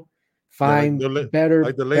skill, find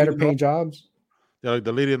better paying jobs. Yeah, like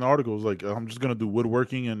the lady in the article was like, I'm just gonna do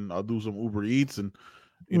woodworking and I'll do some Uber Eats and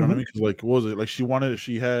you know what I mean? Because like, what was it? Like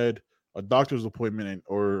she had a doctor's appointment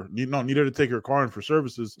or needed to take her car in for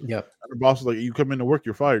services. Yeah. And her boss was like, you come into work,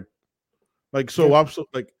 you're fired. Like, so I'm so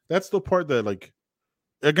like, that's the part that like,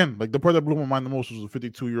 again, like the part that blew my mind the most was the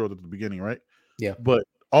 52-year-old at the beginning, right? Yeah. But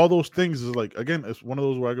all those things is like, again, it's one of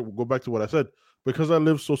those where I go back to what I said, because I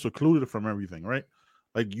live so secluded from everything, right?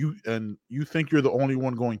 Like you think you're the only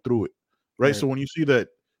one going through it, right? So when you see that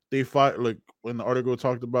they fight, like when the article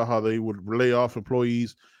talked about how they would lay off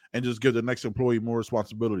employees and just give the next employee more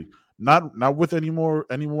responsibility. Not with any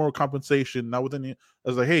more compensation, not with any. I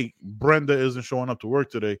was like, hey, Brenda isn't showing up to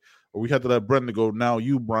work today, or we had to let Brenda go. Now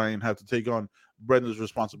you, Brian, have to take on Brenda's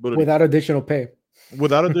responsibility without additional pay.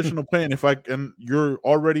 Without additional pay, and you're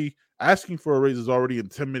already asking for a raise is already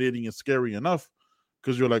intimidating and scary enough,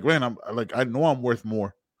 because you're like, man, I know I'm worth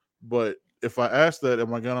more, but if I ask that,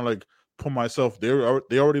 am I gonna like put myself there?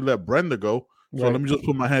 They already let Brenda go, so let me just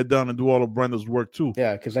put my head down and do all of Brenda's work too.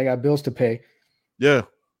 Yeah, because I got bills to pay. Yeah,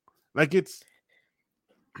 like it's.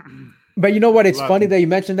 But you know what? It's funny that you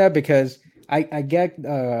mentioned that, because I get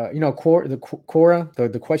Quora,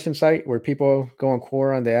 the question site where people go on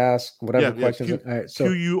Quora and they ask whatever questions.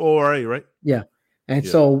 QUORA, right? Yeah. And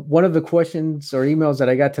so one of the questions or emails that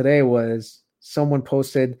I got today was someone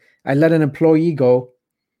posted, I let an employee go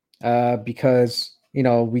because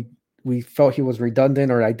we felt he was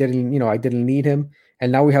redundant, or I didn't need him,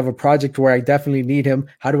 and now we have a project where I definitely need him.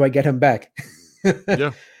 How do I get him back?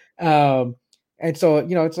 Yeah. And so,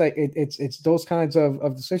 it's like it's those kinds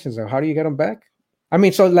of decisions. How do you get them back? I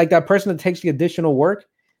mean, so like that person that takes the additional work,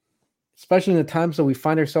 especially in the times that we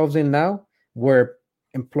find ourselves in now, where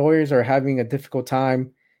employers are having a difficult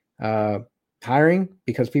time hiring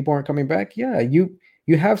because people aren't coming back. Yeah, you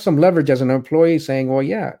have some leverage as an employee saying, well,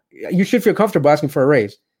 yeah, you should feel comfortable asking for a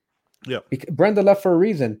raise. Yeah. Brenda left for a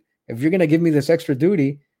reason. If you're going to give me this extra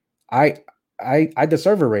duty, I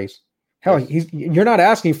deserve a raise. Hell, yes. You're not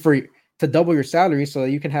asking to double your salary so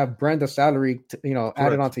that you can have Brenda's salary,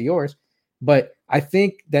 added onto yours. But I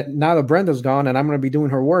think that now that Brenda's gone and I'm going to be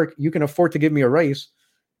doing her work, you can afford to give me a raise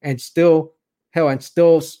and still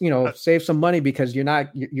save some money, because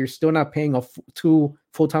you're still not paying two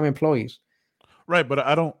full-time employees. Right. But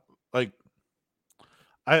I don't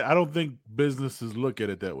I don't think businesses look at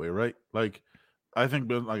it that way. Right. Like, I think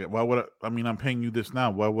like, why would I'm paying you this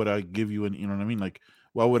now. Why would I give you you know what I mean? Like,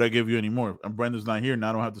 why would I give you any more? And Brenda's not here, and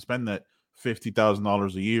I don't have to spend that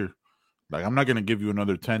 $50,000 a year. Like, I'm not gonna give you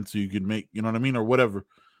another 10 so you could make, you know what I mean, or whatever.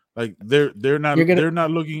 Like, they're not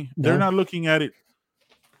looking at it.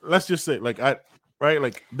 Let's just say, like,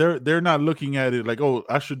 they're not looking at it like, oh,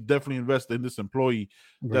 I should definitely invest in this employee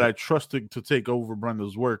that I trusted to take over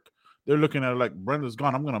Brenda's work. They're looking at it like, Brenda's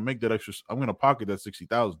gone, I'm gonna make that extra. I'm gonna pocket that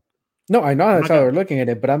 $60,000. No, I know that's how they're looking at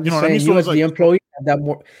it, but I'm just saying, you as the employee have that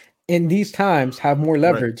more in these times, have more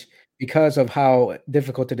leverage because of how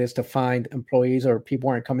difficult it is to find employees, or people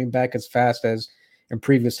aren't coming back as fast as in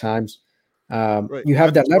previous times. You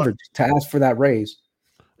have that leverage to ask for that raise,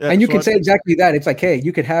 and you can say exactly that. It's like, hey,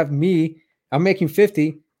 you could have me. I'm making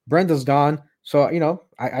 50. Brenda's gone, so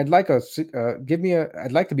I'd like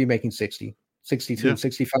I'd like to be making 60, 62,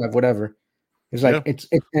 65, whatever. It's like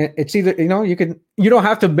it's either you don't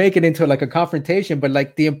have to make it into like a confrontation, but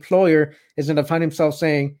like the employer is going to find himself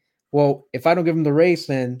saying, well, if I don't give him the raise,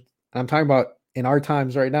 then I'm talking about in our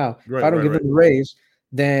times right now. If I don't give him the raise,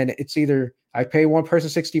 then it's either I pay one person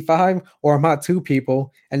 65 or I'm not two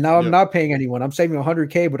people, and now I'm not paying anyone. I'm saving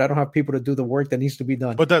 $100K, but I don't have people to do the work that needs to be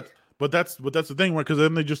done. But that's the thing, right? Because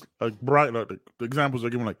then they just like Brian, like, the examples are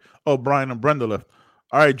given like, oh, Brian and Brenda left.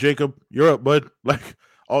 All right, Jacob, you're up, bud. Like,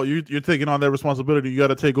 oh, you're taking on that responsibility. You got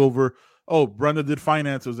to take over. Oh, Brenda did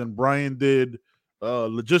finances and Brian did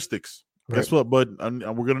logistics. Right. Guess what, bud?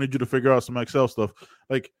 We're gonna need you to figure out some Excel stuff.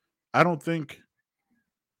 Like, I don't think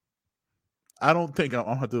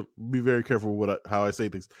I'll have to be very careful with how I say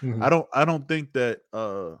things. Mm-hmm. I don't think that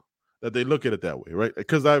that they look at it that way, right?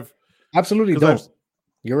 Because absolutely don't.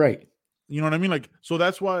 You're right. You know what I mean? Like, so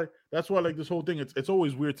that's why like this whole thing, it's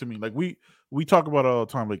always weird to me. Like, we talk about it all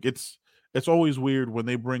the time. Like, it's always weird when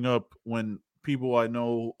they bring up, when people I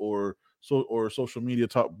know or social media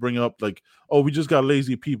bring up like, oh, we just got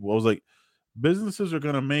lazy people. I was like, businesses are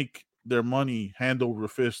gonna make their money hand over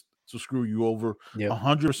fist to screw you over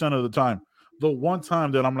 100% of the time. The one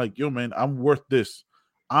time that I'm like, yo, man, I'm worth this,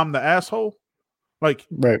 I'm the asshole. Like,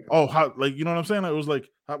 oh, how, like, you know what I'm saying? It was like,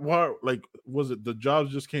 why, like, was it the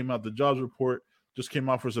jobs just came out? The jobs report just came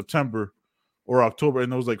out for September or October,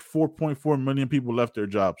 and there was like 4.4 million people left their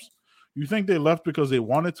jobs. You think they left because they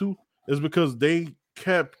wanted to? It's because they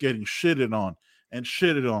kept getting shitted on and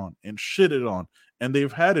shitted on and shitted on, and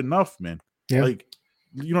they've had enough, man. Yeah. Like,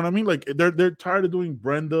 you know what I mean? Like, they're tired of doing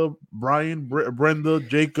Brenda, Brian, Brenda,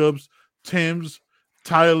 Jacobs, Tim's,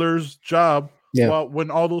 Tyler's job. Yeah. While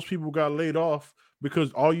when all those people got laid off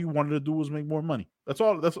because all you wanted to do was make more money. That's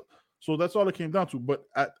all it came down to. But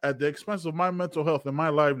at the expense of my mental health and my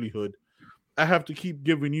livelihood, I have to keep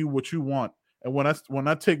giving you what you want. And when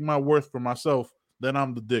I take my worth for myself, then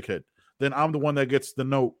I'm the dickhead. Then I'm the one that gets the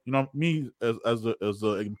note. You know, me as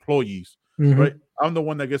the employees. right? I'm the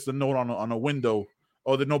one that gets the note on a window.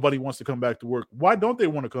 Oh, that nobody wants to come back to work. Why don't they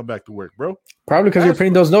want to come back to work, bro? Probably because you're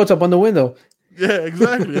putting those notes up on the window. Yeah,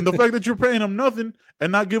 exactly. And the fact that you're paying them nothing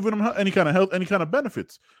and not giving them any kind of health, any kind of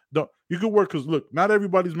benefits. You can work because look, not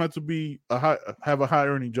everybody's meant to be have a high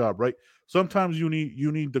earning job, right? Sometimes you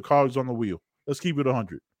need the cogs on the wheel. Let's keep it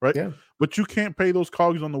 100, right? Yeah. But you can't pay those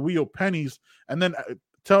cogs on the wheel pennies and then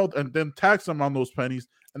tax them on those pennies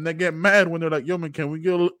and then get mad when they're like, "Yo, man, can we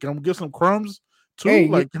get some crumbs too?" Hey,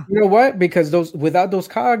 like, you know what? Because without those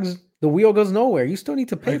cogs, the wheel goes nowhere. You still need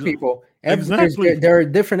to pay people. Exactly. There are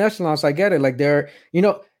different echelons. I get it. Like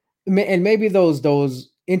and maybe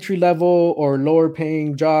those entry level or lower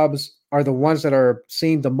paying jobs are the ones that are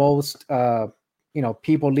seeing the most,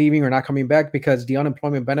 people leaving or not coming back because the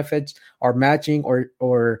unemployment benefits are matching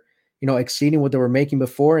or exceeding what they were making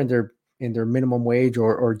before in their minimum wage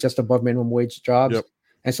or just above minimum wage jobs. Yep.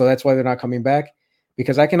 And so that's why they're not coming back.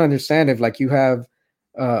 Because I can understand if like you have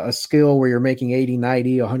a skill where you're making 80,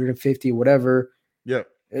 90, 150, whatever,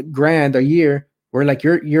 grand a year, where like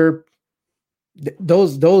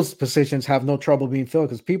those positions have no trouble being filled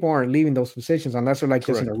because people aren't leaving those positions unless they're like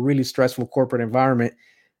just in a really stressful corporate environment.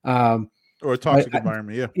 Or a toxic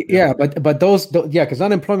environment, but those because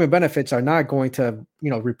unemployment benefits are not going to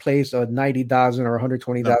replace a $90,000 or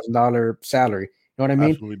 $120,000 salary. You know what I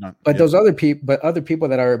mean? Absolutely not. But other people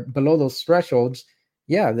that are below those thresholds,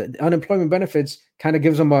 the unemployment benefits kind of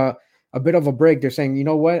gives them a bit of a break. They're saying, you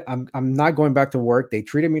know what, I'm not going back to work. They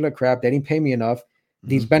treated me like crap. They didn't pay me enough.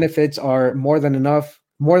 These benefits are more than enough,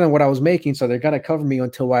 more than what I was making. So they're gonna cover me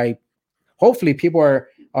until hopefully people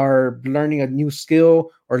are learning a new skill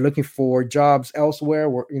or looking for jobs elsewhere,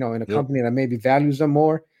 where in a company that maybe values them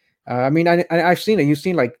more. I've seen it. You've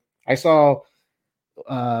seen, like, I saw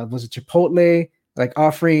was it Chipotle like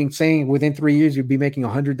saying within 3 years you'd be making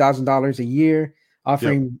 $100,000 a year,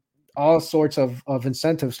 offering all sorts of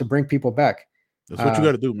incentives to bring people back. That's what you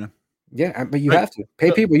got to do, man. Yeah, but you have to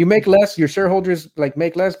pay people. You make less, your shareholders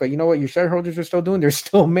make less, but you know what your shareholders are still doing? They're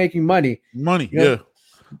still making money.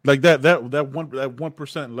 Like that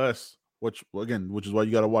 1% less, which is why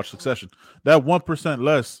you got to watch Succession. That 1%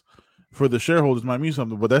 less for the shareholders might mean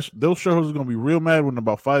something, but those shareholders are going to be real mad when in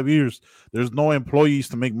about 5 years there's no employees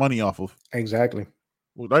to make money off of. Exactly.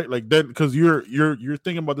 Right, like that, because you're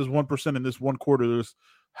thinking about this 1% in this one quarter. There's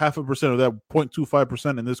 0.5% of that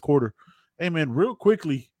 0.25% in this quarter. Hey man, real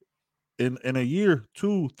quickly, in a year,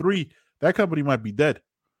 2, 3, that company might be dead.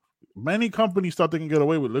 Many companies thought they can get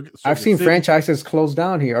away with. I've seen franchises close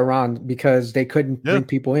down here around because they couldn't bring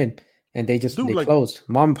people in, and they closed.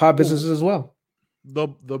 Mom and pop businesses as well. The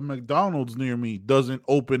McDonald's near me doesn't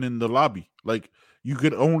open in the lobby. Like, you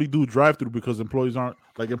could only do drive-through because employees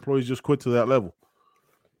just quit to that level.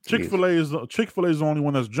 Chick-fil-A is the only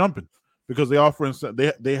one that's jumping because they offer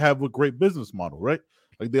they have a great business model, right?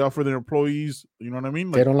 Like, they offer their employees, you know what I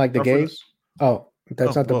mean? Like, they don't like the gays.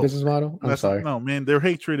 That's not the business model. I'm sorry. No, man, their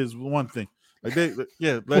hatred is one thing. Like all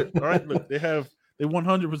right. Look, they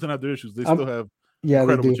 100% have their issues. They still have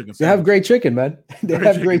incredible chicken. They have great chicken, man. They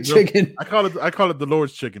have great chicken. I call it the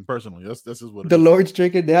Lord's chicken personally. That's just what it is. The Lord's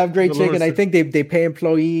chicken. They have great chicken. I think they pay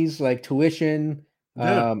employees like tuition.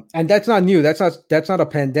 And that's not new. That's not a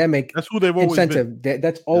pandemic. That's who they've always incentive.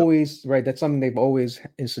 That's always right. That's something they've always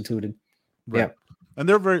instituted. Right. Yeah. And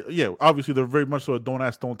they're obviously they're very much so a don't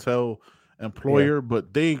ask, don't tell employer, but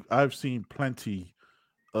I've seen plenty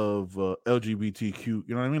of LGBTQ, you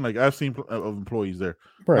know what I mean? Like, I've seen of employees there.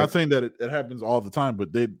 Right. Not saying that it happens all the time,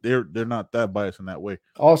 but they're not that biased in that way.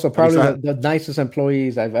 Also, probably the nicest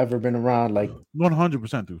employees I've ever been around. Like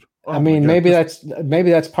 100%, dude. I mean, maybe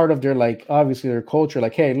that's part of their, like, obviously their culture.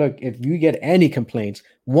 Like, hey, look, if you get any complaints,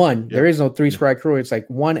 there is no 3-strike crew. It's like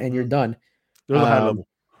one and you're done. There's a high level.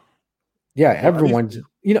 Yeah, everyone's.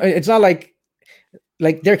 It's not like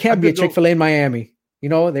there can't be a Chick-fil-A in Miami.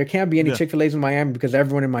 There can't be any Chick-fil-A's in Miami because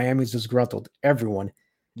everyone in Miami is disgruntled. Everyone.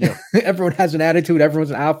 Yeah. Everyone has an attitude.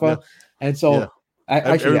 Everyone's an alpha. Yeah. And so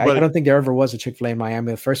I don't think there ever was a Chick-fil-A in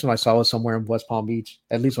Miami. The first one I saw was somewhere in West Palm Beach,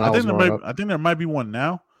 at least when I was growing up. I think there might be one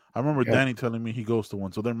now. I remember Danny telling me he goes to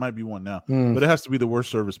one, so there might be one now. But it has to be the worst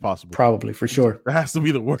service possible. Probably, for sure. It has to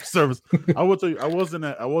be the worst service. I will tell you, I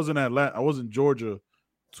was in Georgia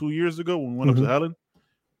 2 years ago when we went up to Helen,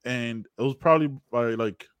 and it was probably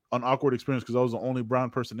like an awkward experience because I was the only brown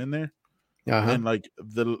person in there. And like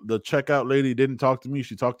the checkout lady didn't talk to me.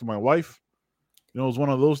 She talked to my wife. It was one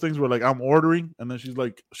of those things where, like, I'm ordering and then she's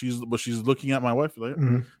looking at my wife. Like,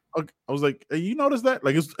 I was like, hey, you notice that?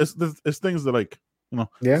 Like, it's things that, like,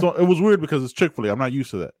 So it was weird because it's Chick-fil-A. I'm not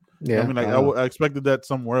used to that. Yeah. I mean, like, I expected that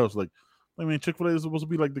somewhere else. Like, I mean, Chick-fil-A is supposed to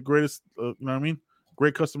be like the greatest, you know what I mean?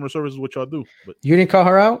 great customer service is what y'all do. But you didn't call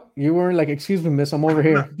her out. You weren't like, "Excuse me, miss, I'm over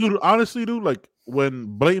here." dude, honestly, dude, like when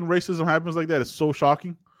blatant racism happens like that, it's so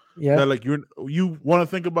shocking. Yeah, that like you want to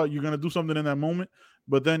think about you're gonna do something in that moment,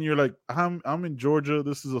 but then you're like, I'm in Georgia.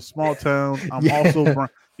 This is a small town. I'm also brown.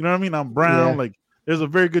 You know what I mean? I'm brown. Like there's a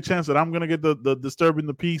very good chance that I'm gonna get the disturbing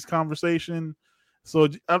the peace conversation. So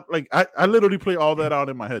I literally play all that out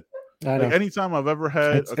in my head. Like anytime I've ever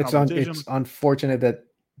had a conversation, it's unfortunate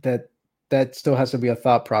that still has to be a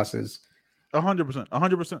thought process.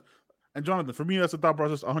 100%. And Jonathan, for me, that's a thought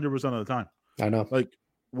process 100% of the time. I know. Like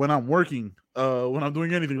when I'm working, when I'm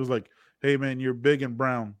doing anything, it was like, hey man, you're big and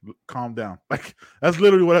brown, calm down. Like that's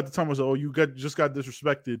literally what at the time was. Oh, just got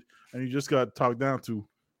disrespected and you just got talked down to.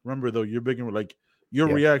 Remember though, you're big and like your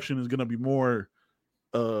reaction is gonna be more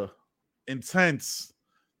intense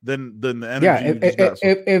than the energy. Yeah,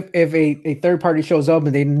 if a third party shows up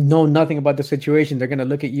and they know nothing about the situation, they're gonna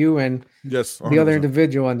look at you and 100%. The other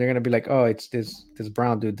individual, and they're gonna be like, "Oh, it's this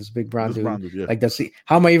brown dude, this big brown dude." Yeah. Like, does he?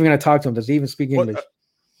 How am I even gonna talk to him? Does he even speak English?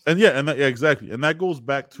 Exactly, and that goes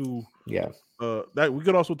back to that we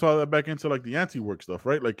could also tie that back into like the anti-work stuff,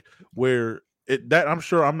 right? Like where that I'm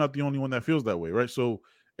sure I'm not the only one that feels that way, right? So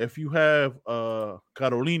if you have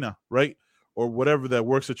Carolina, right, or whatever that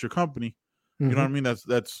works at your company, you know what I mean? That's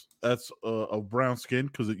a brown skin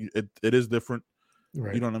because it is different.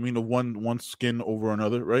 Right. You know what I mean? The one skin over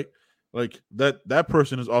another, right? Like that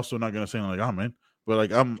person is also not gonna say like, "Oh man," but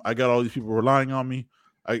like I got all these people relying on me.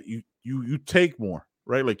 You take more,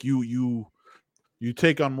 right? Like you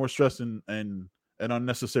take on more stress and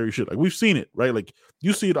unnecessary shit. Like we've seen it, right? Like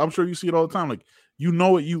you see it. I'm sure you see it all the time. Like you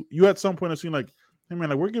know it. You at some point have seen like, hey man,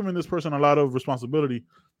 like we're giving this person a lot of responsibility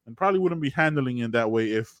and probably wouldn't be handling it that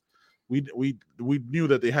way if we knew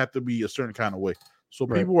that they had to be a certain kind of way. So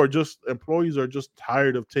employees are just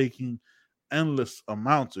tired of taking endless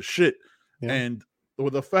amounts of shit. Yeah. And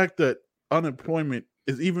with the fact that unemployment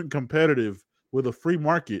is even competitive with a free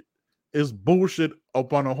market is bullshit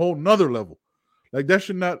up on a whole nother level. Like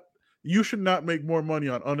you should not make more money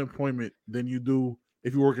on unemployment than you do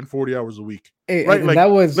if you're working 40 hours a week. Hey, right? Like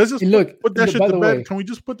let's just put that shit to bed. Can we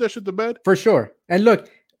just put that shit to bed? For sure. And look,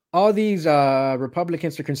 all these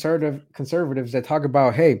Republicans or conservatives that talk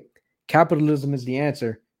about, hey, capitalism is the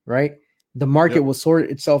answer, right? The market will sort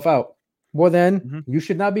itself out. Well, then you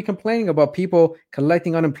should not be complaining about people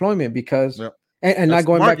collecting unemployment because and not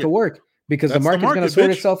going back to work because the market's going to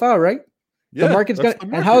sort itself out, right? Yeah, the market's going to,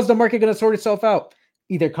 and how is the market going to sort itself out?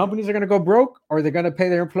 Either companies are going to go broke or they're going to pay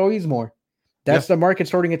their employees more. That's the market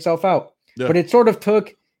sorting itself out. Yeah. But it sort of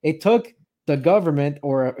took the government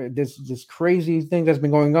or this crazy thing that's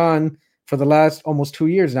been going on for the last almost 2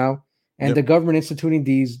 years now, and the government instituting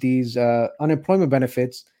these unemployment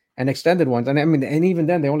benefits and extended ones. And I mean, and even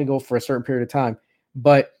then they only go for a certain period of time.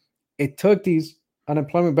 But it took these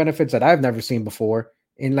unemployment benefits that I've never seen before.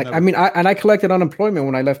 And like, I collected unemployment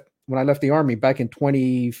when I left the Army back in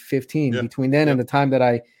 2015. Between then and the time that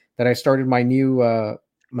I started my new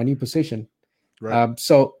position. Right.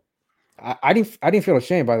 So I didn't feel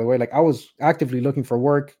ashamed, by the way. Like I was actively looking for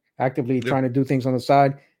work, actively trying to do things on the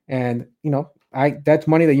side. And, that's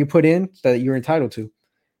money that you put in that you're entitled to.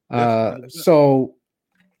 So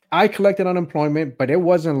I collected unemployment, but it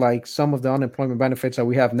wasn't like some of the unemployment benefits that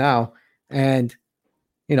we have now. And,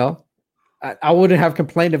 I wouldn't have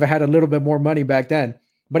complained if I had a little bit more money back then.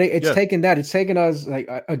 But it's taken that. It's taken us, like,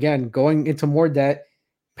 again, going into more debt,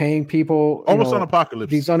 paying people. Almost an apocalypse.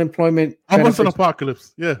 These unemployment benefits. Almost an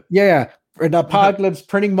apocalypse. Yeah. Yeah. An apocalypse,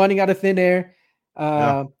 printing money out of thin air.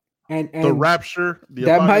 And the rapture,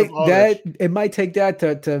 it might take that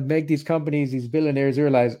to make these companies, these billionaires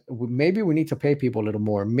realize maybe we need to pay people a little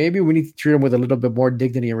more. Maybe we need to treat them with a little bit more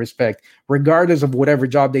dignity and respect, regardless of whatever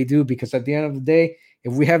job they do. Because at the end of the day,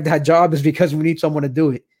 if we have that job, it's because we need someone to do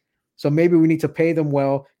it. So maybe we need to pay them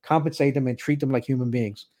well, compensate them, and treat them like human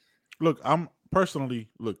beings. Look, I'm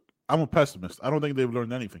a pessimist. I don't think they've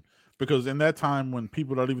learned anything because in that time when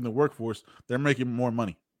people are leaving the workforce, they're making more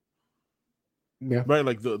money. Yeah. Right.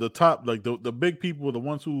 Like the top, like the big people, the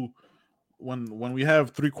ones who, when we have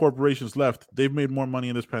 3 corporations left, they've made more money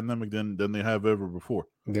in this pandemic than they have ever before.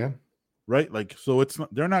 Yeah. Right. Like, so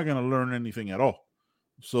they're not going to learn anything at all.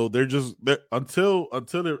 So they're until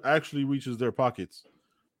it actually reaches their pockets.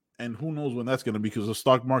 And who knows when that's going to be, because the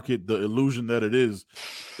stock market, the illusion that it is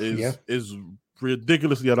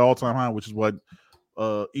ridiculously at an all-time high, which is what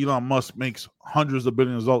Elon Musk makes hundreds of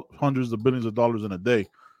billions of dollars in a day.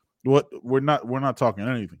 What we're not talking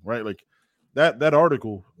anything, right? Like that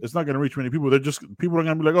article, it's not going to reach many people. People are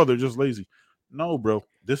going to be like, oh, they're just lazy. No, bro,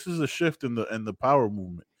 this is a shift in the power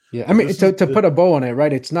movement. Yeah, I mean, to put a bow on it,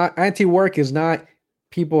 right? It's not anti-work is not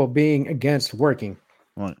people being against working.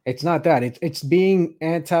 Right. It's not that. It's being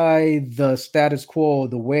anti the status quo,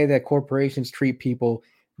 the way that corporations treat people,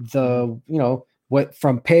 what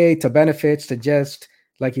from pay to benefits to just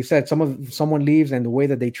like you said, someone leaves and the way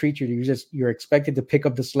that they treat you, you're expected to pick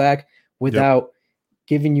up the slack without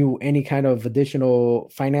giving you any kind of additional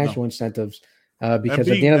financial incentives. Because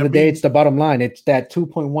at the end of the day, it's the bottom line. It's that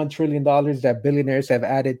 $2.1 trillion that billionaires have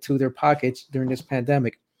added to their pockets during this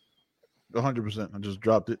pandemic. 100%. I just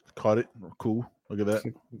dropped it, caught it. Cool. Look at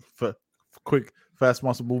that. Quick, fast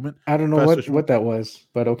muscle movement. I don't know what that was,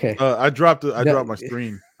 but okay. I dropped it. I dropped my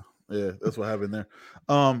screen. Yeah, that's what happened there.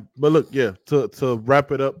 But look, to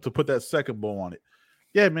wrap it up, to put that second bow on it.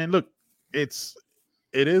 Yeah, man, look, it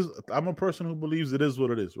is. I'm a person who believes it is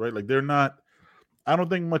what it is, right? Like I don't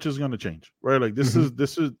think much is going to change, right? Like this is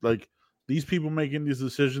like these people making these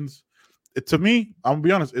decisions. To me, I'm gonna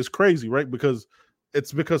be honest, it's crazy, right? Because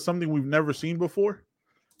something we've never seen before.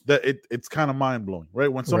 That it's kind of mind blowing,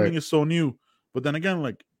 right? When something is so new, but then again,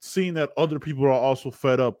 like seeing that other people are also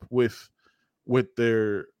fed up with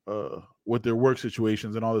their work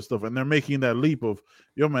situations and all this stuff, and they're making that leap of,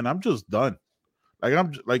 yo, man, I'm just done.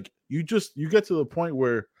 Like you get to the point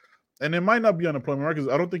where, and it might not be unemployment, right? Because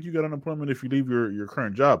I don't think you get unemployment if you leave your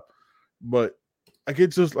current job, but like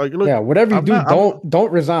it's just like, look, whatever you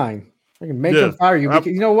don't resign. Make them fire you because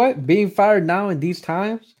you know what? Being fired now in these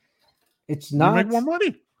times, it's not. You make more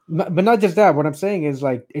money. But not just that. What I'm saying is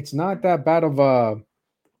like it's not that bad of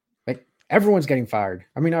like everyone's getting fired.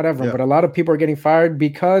 I mean, not everyone, but a lot of people are getting fired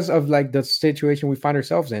because of like the situation we find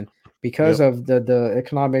ourselves in, because of the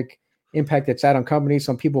economic impact it's had on companies.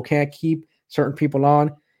 Some people can't keep certain people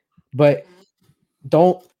on, but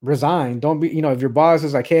don't resign. Don't be, if your boss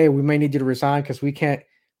is like, hey, we may need you to resign because we can't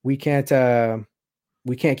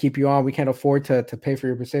keep you on. We can't afford to pay for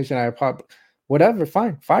your position. Whatever,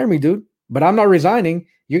 fine, fire me, dude. But I'm not resigning.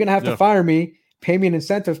 You're going to have to fire me, pay me an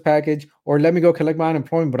incentives package, or let me go collect my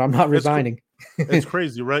unemployment, but I'm not resigning. It's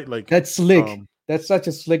crazy, right? Like that's slick. That's such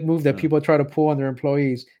a slick move that people try to pull on their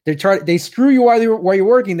employees. They screw you while you're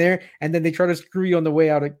working there, and then they try to screw you on the way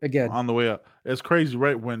out again. On the way out. It's crazy,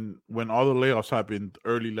 right? When all the layoffs happened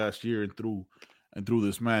early last year and through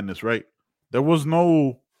this madness, right? There was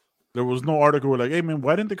no article where like, hey man,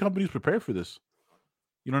 why didn't the companies prepare for this?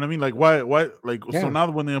 You know what I mean? Like why like so now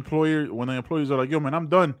when the employees are like, yo man, I'm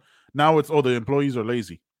done. Now it's the employees are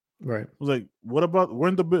lazy. Right. I was like, what about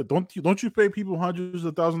when don't you pay people hundreds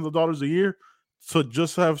of thousands of dollars a year to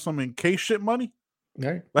just have some in case shit money?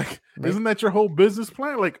 Right. Like, isn't that your whole business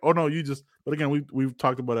plan? Like, oh no, you just but again, we've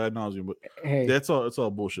talked about it ad nauseum, but hey, it's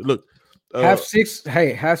all bullshit. Look, have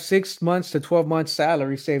 6 months to 12 months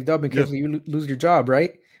salary saved up in case you lose your job,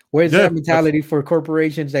 right? Where's that mentality for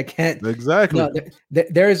corporations that can't exactly?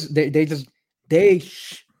 They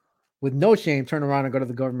with no shame turn around and go to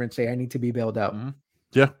the government and say, I need to be bailed out. Mm-hmm.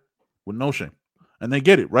 Yeah, with no shame, and they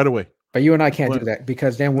get it right away. But you and I can't do that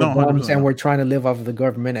because then we're bums and we're trying to live off of the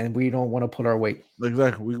government and we don't want to pull our weight.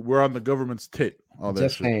 Exactly, we're on the government's tit. All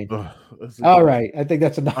that shit. All right, I think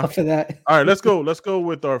that's enough of that. All right, let's go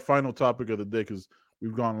with our final topic of the day because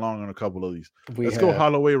we've gone long on a couple of these. Let's go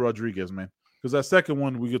Holloway Rodriguez, man. Because that second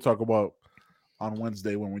one we could talk about on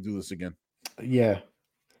Wednesday when we do this again. Yeah.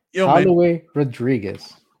 Holloway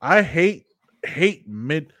Rodriguez. I hate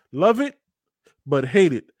love it, but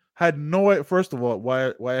hate it. Had no idea, first of all,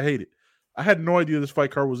 why I hate it. I had no idea this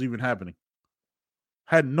fight card was even happening.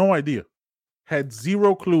 Had no idea. Had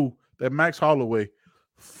zero clue that Max Holloway,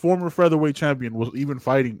 former featherweight champion, was even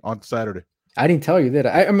fighting on Saturday. I didn't tell you that.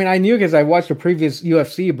 I mean, I knew because I watched the previous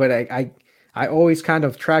UFC, but I always kind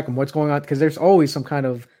of track what's going on because there's always some kind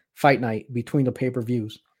of fight night between the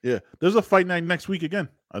pay-per-views. Yeah, there's a fight night next week again,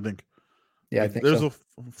 I think. Yeah, I think there's a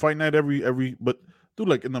fight night every but dude,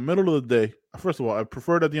 like in the middle of the day, first of all, I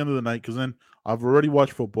prefer it at the end of the night because then I've already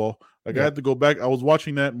watched football. Like I had to go back. I was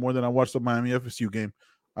watching that more than I watched the Miami FSU game.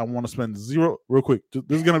 I want to spend zero real quick. This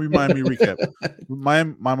is gonna be Miami recap.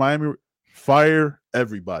 Miami fire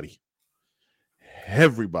everybody.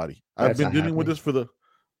 I've been dealing with this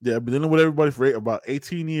I've been dealing with everybody for about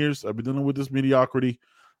 18 years. I've been dealing with this mediocrity.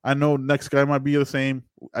 I know next guy might be the same.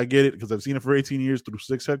 I get it because I've seen it for 18 years through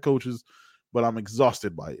 6 head coaches, but I'm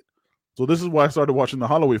exhausted by it. So this is why I started watching the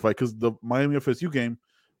Holloway fight because the Miami FSU game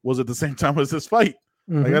was at the same time as this fight.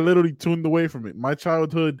 Mm-hmm. Like I literally tuned away from it. My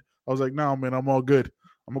childhood, I was like, "No, man, I'm all good.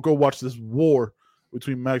 I'm gonna go watch this war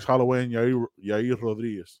between Max Holloway and Yair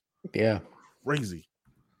Rodriguez." Yeah, crazy.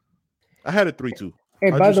 I had it 3-2. Hey,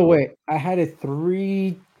 by the way, I had it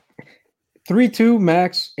 3-2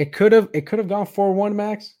 Max. It could have gone 4-1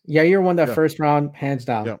 Max. Yair won that first round hands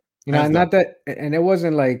down. Yeah. You know, not that, and it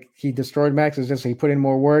wasn't like he destroyed Max. It's just he put in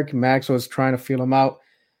more work. Max was trying to feel him out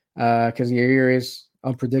because Yair is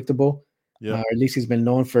unpredictable. Yeah. Or at least he's been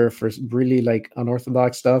known for really like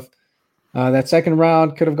unorthodox stuff. That second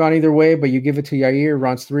round could have gone either way, but you give it to Yair.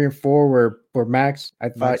 Rounds 3 and 4 were Max. I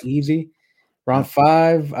thought Max. easy. Round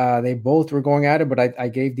 5, they both were going at it, but I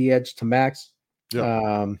gave the edge to Max.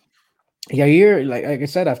 Yeah. Yair, like I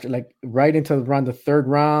said, after like right into around the third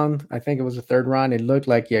round, I think it was the third round, it looked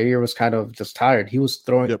like Yair was kind of just tired. He was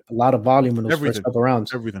throwing a lot of volume in those first couple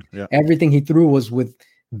rounds. Everything he threw was with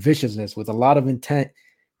viciousness, with a lot of intent,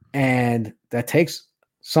 and that takes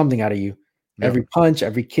something out of you. Yeah. Every punch,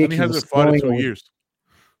 every kick. And he hasn't fought in 2 years.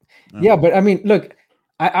 Yeah, but I mean, look,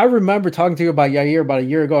 I remember talking to you about Yair about a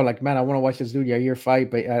year ago. Like, man, I want to watch this dude Yair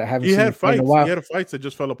fight, but I haven't seen him fight in a while. He had fights that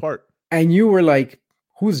just fell apart. And you were like,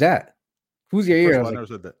 "Who's that? Who's Yair?" I never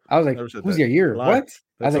said that. I was like, "Who's Yair? What?"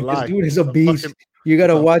 I was like, "This dude is a beast. You got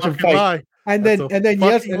to watch him fight." Lie. And then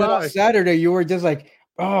on Saturday, you were just like,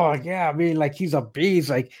 "Oh yeah, I mean, like he's a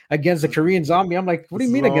beast, like against the Korean Zombie." I'm like, "What do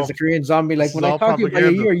you mean against the Korean Zombie?" Like when I talked to you about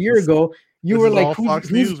a year ago, you were like, "Who's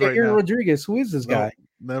Yair Rodriguez? Who is this guy?"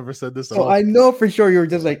 Never said this. So I know for sure you were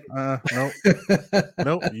just like,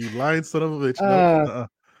 nope, you lying son of a bitch.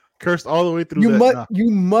 Cursed all the way through. You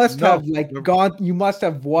must have gone. You must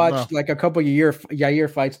have watched like a couple of Yair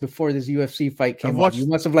fights before this UFC fight came out. You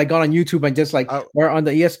must have like gone on YouTube and just like or on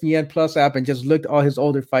the ESPN Plus app and just looked all his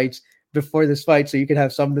older fights before this fight, so you could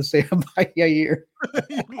have something to say about Yair.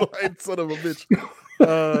 You lying son of a bitch.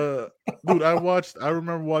 Dude, I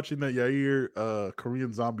remember watching that Yair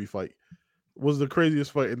Korean Zombie fight. Was the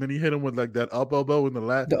craziest fight, and then he hit him with like that up elbow in the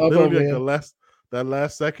last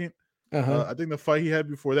second. I think the fight he had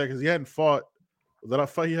before that, because he hadn't fought that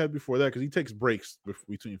fight he had before that, because he takes breaks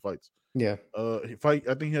between fights. Yeah. I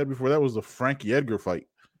think he had before that was the Frankie Edgar fight.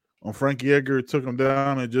 When Frankie Edgar took him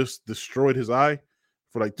down and just destroyed his eye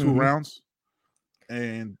for like 2 rounds.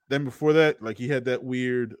 And then before that, like he had that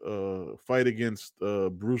weird fight against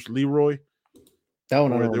Bruce Leroy. That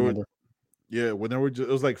one I don't remember. When they were it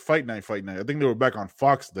was like fight night. I think they were back on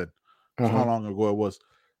Fox then. That's how long ago it was.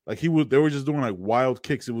 Like they were just doing like wild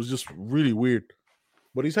kicks. It was just really weird.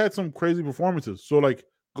 But he's had some crazy performances. So like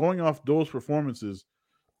going off those performances,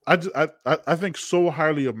 I think so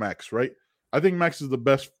highly of Max, right? I think Max is the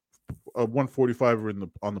best 145er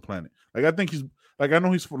on the planet. Like I think he's like, I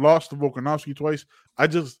know he's lost to Volkanovski twice. I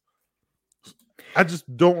just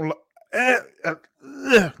don't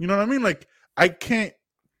you know what I mean? Like I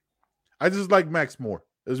just like Max more,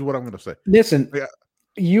 is what I'm going to say. Listen,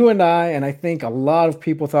 you and I think a lot of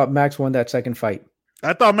people thought Max won that second fight.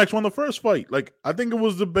 I thought Max won the first fight. Like, I think it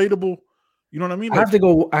was debatable. You know what I mean? Like, I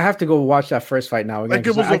have to go watch that first fight now. Again, like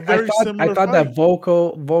it was I thought that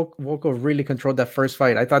Volko really controlled that first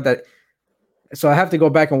fight. I thought that. So I have to go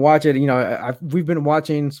back and watch it. You know, I've been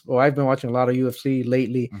watching a lot of UFC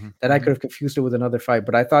lately that I could have confused it with another fight.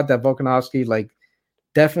 But I thought that Volkanovski like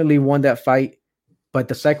definitely won that fight. But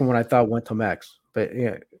the second one I thought went to Max. But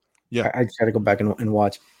yeah, I just got to go back and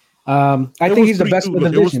watch. I think he's the best in the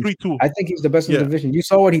division. I think he's the best in the division. You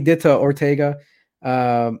saw what he did to Ortega.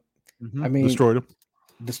 I mean, destroyed him.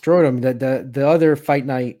 The other fight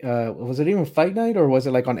night, was it even fight night or was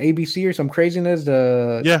it like on ABC or some craziness?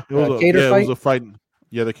 It was a fight.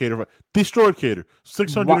 Yeah, the Cater fight destroyed Cater.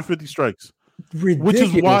 650 strikes.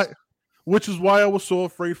 Ridiculous. Which is why I was so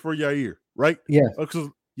afraid for Yair. Right? Yeah, because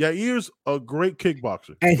Yair's a great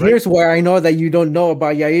kickboxer. And here's where I know that you don't know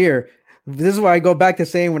about Yair. This is why I go back to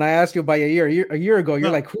saying when I asked you about Yair a year ago,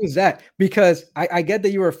 you're like, who's that? Because I get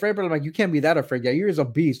that you were afraid, but I'm like, you can't be that afraid. Yair is a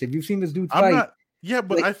beast. If you've seen this dude fight, but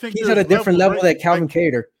like, I think he's at a different level than Calvin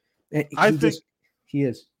Kattar. He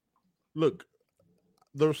is. Look,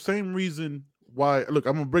 the same reason why. Look,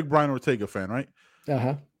 I'm a big Brian Ortega fan, right?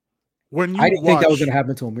 When I didn't think that was going to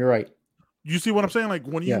happen to him. You're right. You see what I'm saying? Like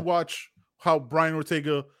when you watch how Brian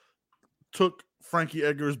Ortega took Frankie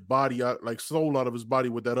Edgar's body out, like soul out of his body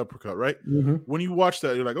with that uppercut, right? When you watch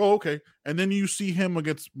that, you're like, oh, okay. And then you see him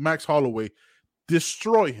against Max Holloway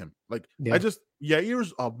destroy him. Like,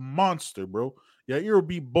 Yair's a monster, bro. Yair will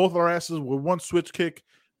beat both our asses with one switch kick,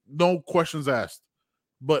 no questions asked.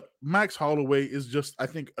 But Max Holloway is just, I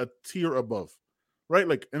think, a tier above, right?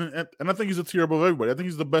 Like, and I think he's a tier above everybody. I think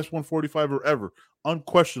he's the best 145er ever,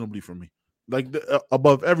 unquestionably for me. Like,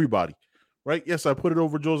 above everybody. Right? Yes, I put it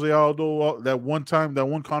over Jose Aldo that one time, that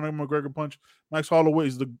one Conor McGregor punch. Max Holloway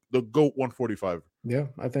is the GOAT 145. Yeah,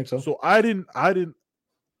 I think so. So I didn't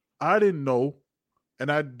know,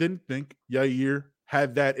 and I didn't think Yair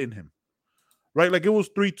had that in him. Right? Like it was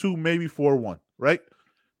 3-2, maybe 4-1, right?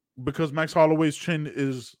 Because Max Holloway's chin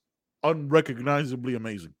is unrecognizably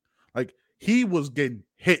amazing. Like he was getting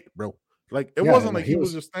hit, bro. Like it wasn't like he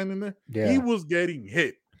was just standing there. Yeah. He was getting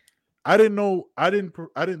hit. I didn't know. I didn't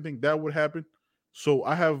think that would happen. So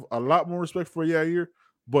I have a lot more respect for Yair,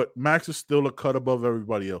 but Max is still a cut above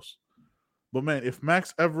everybody else. But man, if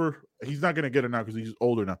Max ever, he's not gonna get it now because he's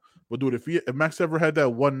older now. But dude, if Max ever had that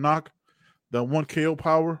one knock, that one KO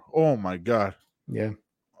power, oh my god, Yeah.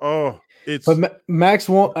 oh, it's. But Max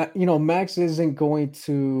won't. Max isn't going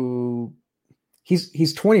to.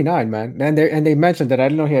 He's 29, man, and they mentioned that. I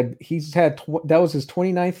don't know that was his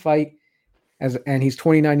 29th fight, and he's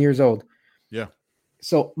 29 years old. Yeah.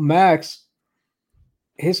 So Max,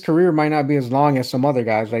 his career might not be as long as some other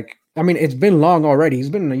guys. Like, I mean, it's been long already. He's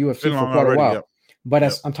been in the UFC for quite a while. Yep. But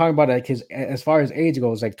I'm talking about like as far as age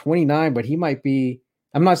goes, like 29. But he might be.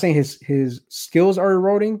 I'm not saying his skills are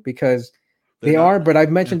eroding because they are. But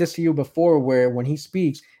I've mentioned this to you before, where when he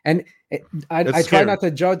speaks, and I try not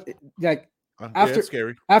to judge. Like it's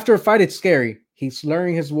scary. After a fight, it's scary. He's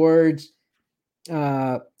slurring his words.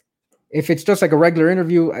 If it's just like a regular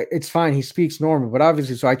interview, it's fine. He speaks normal, but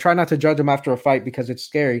obviously, so I try not to judge him after a fight because it's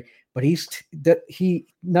scary. But he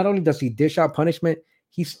not only does he dish out punishment,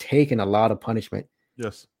 he's taken a lot of punishment.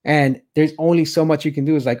 Yes. And there's only so much you can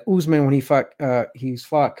do. It's like Usman when he's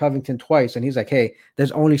fought Covington twice, and he's like, hey,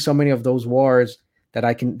 there's only so many of those wars that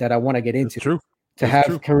I want to get into. That's true. To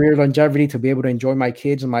have career longevity, to be able to enjoy my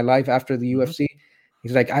kids and my life after the UFC.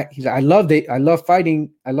 He's like, I loved it. I love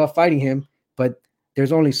fighting him, but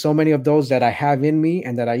there's only so many of those that I have in me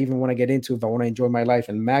and that I even want to get into if I want to enjoy my life.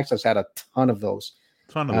 And Max has had a ton of those.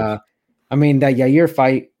 I mean, that Yair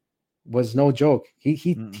fight was no joke.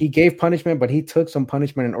 He gave punishment, but he took some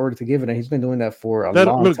punishment in order to give it, and he's been doing that for a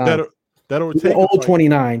long time. That old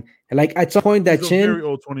 29, and like at some point that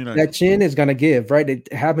chin is gonna give, right?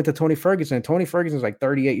 It happened to Tony Ferguson. Tony Ferguson's like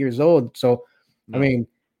 38 years old, so I mean,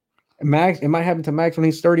 Max, it might happen to Max when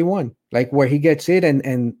he's 31, like where he gets it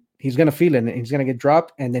and he's gonna feel it, and he's gonna get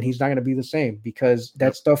dropped, and then he's not gonna be the same because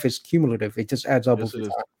that stuff is cumulative. It just adds up over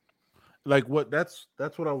time. Like what? That's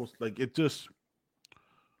what I was like.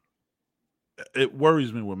 It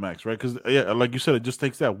worries me with Max, right? Because like you said, it just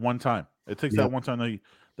takes that one time. It takes that one time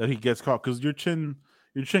that he gets caught, because your chin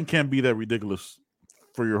can't be that ridiculous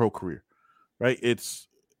for your whole career, right? It's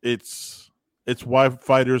why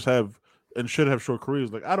fighters have and should have short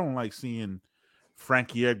careers. Like, I don't like seeing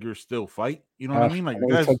Frankie Edgar still fight. You know what I mean? Like, he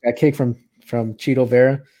took that kick from Chito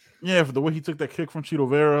Vera. Yeah, for the way he took that kick from Chito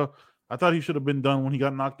Vera, I thought he should have been done when he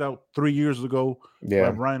got knocked out 3 years ago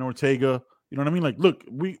by Brian Ortega. You know what I mean? Like, look,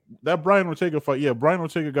 that Brian Ortega fight, Brian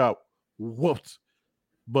Ortega got whooped,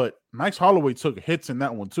 but Max Holloway took hits in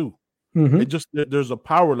that one too. It just, there's a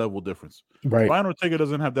power level difference. Right. Brian Ortega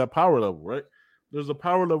doesn't have that power level, right? There's a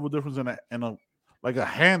power level difference and a like a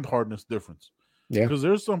hand hardness difference. Yeah. Because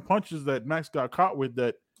there's some punches that Max got caught with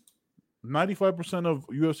that 95% of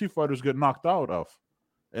UFC fighters get knocked out of.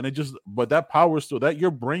 And but that power is still, that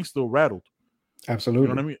your brain still rattled. Absolutely.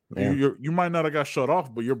 You know what I mean? Yeah. You might not have got shut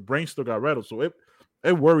off, but your brain still got rattled. So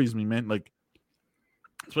it worries me, man. Like,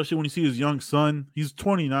 especially when you see his young son. He's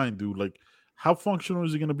 29, dude. Like, how functional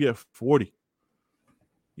is he going to be at 40?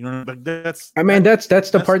 You know, like that's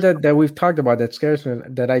the part that we've talked about that scares me.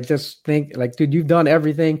 That I just think, like, dude, you've done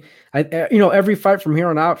everything. Every fight from here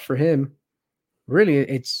on out for him, really,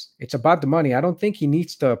 it's about the money. I don't think he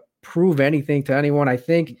needs to prove anything to anyone. I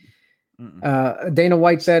think Dana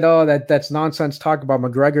White said, "Oh, that's nonsense talk about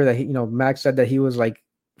McGregor." That Max said that he was like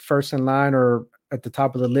first in line or at the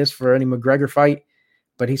top of the list for any McGregor fight,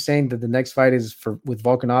 but he's saying that the next fight is with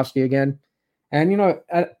Volkanovski again. And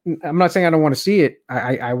I'm not saying I don't want to see it.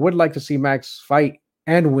 I would like to see Max fight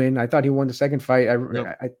and win. I thought he won the second fight.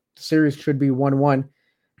 The series should be 1-1.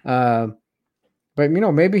 But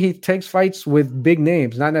maybe he takes fights with big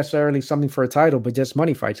names, not necessarily something for a title, but just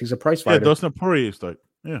money fights. He's a price fighter. Yeah, Dustin Poirier type.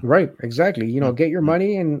 Yeah, right. Exactly. Get your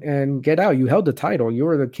money and get out. You held the title. You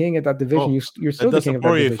were the king at that division. You're still the king of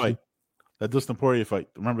that division. Fight. That Dustin Poirier fight.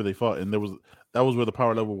 Remember they fought, and that was where the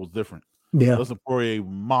power level was different. Yeah, Dustin Poirier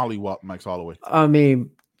mollywhopped Max Holloway. I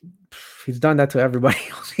mean, he's done that to everybody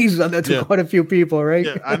else. He's done that to quite a few people, right?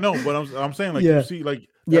 Yeah, I know, but I'm saying, like, you see, like,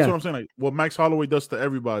 that's what I'm saying. Like, what Max Holloway does to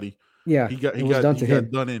everybody. Yeah, he got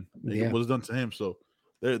done in. It was done to him. So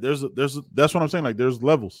there's that's what I'm saying. Like, there's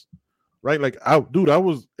levels, right? Like,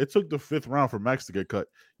 it took the 5th round for Max to get cut.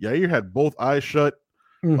 Yair had both eyes shut,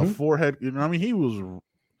 a forehead. I mean, he was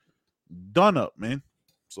done up, man.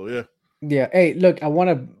 So yeah. Hey, look, I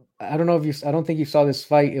don't think you saw this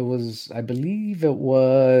fight. I believe it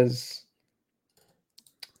was.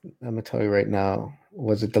 I'm gonna tell you right now.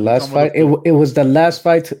 Was it the last fight? It was the last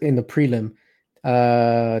fight in the prelim.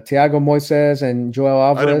 Thiago Moises and Joel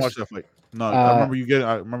Alvarez. I didn't watch that fight. No, I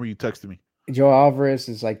remember you texted me. Joel Alvarez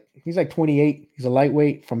is he's 28. He's a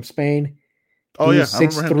lightweight from Spain. Oh, he's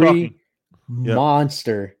 6'3",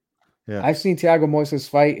 monster. Yeah. I've seen Thiago Moises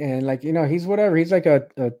fight, and like he's whatever. He's like a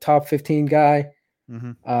top 15 guy.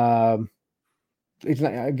 Mm-hmm. He's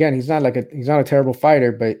not again. He's not a terrible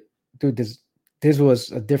fighter, but dude, this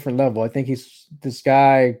was a different level. I think this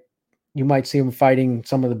guy. You might see him fighting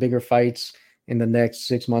some of the bigger fights in the next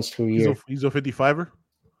 6 months to a year. He's a 55er.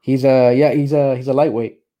 He's a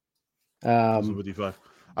lightweight. He's a 55.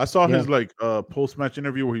 I saw his like post match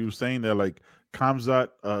interview where he was saying that like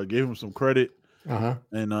Khamzat gave him some credit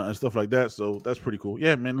and stuff like that. So that's pretty cool.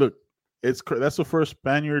 Yeah, man. Look, that's the first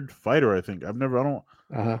Spaniard fighter. I think I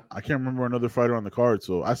can't remember another fighter on the card.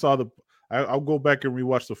 So I saw I'll go back and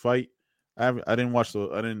rewatch the fight. I didn't watch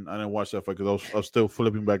that fight because I was still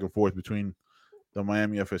flipping back and forth between the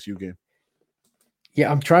Miami FSU game. Yeah,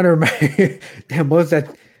 I'm trying to remember. Damn, what was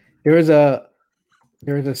that? There was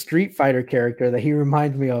a Street Fighter character that he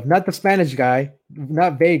reminds me of. Not the Spanish guy,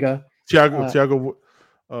 not Vega. Thiago.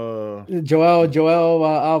 Joel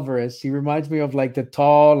Alvarez. He reminds me of like the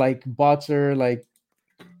tall, like boxer, like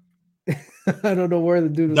I don't know where the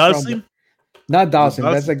dude was from. Not Dawson.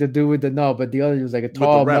 That's like the dude with but the other was like a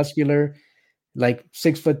tall, muscular, like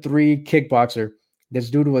 6'3" kickboxer. This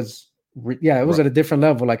dude was, it was at a different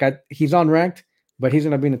level. Like he's unranked, but he's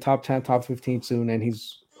gonna be in the top 10, top 15 soon, and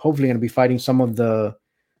he's hopefully gonna be fighting some of the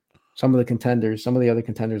contenders, some of the other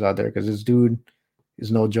contenders out there, because this dude is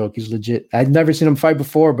no joke. He's legit. I'd never seen him fight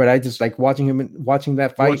before, but I just like watching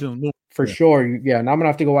that fight for sure. Yeah, and I'm gonna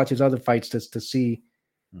have to go watch his other fights to see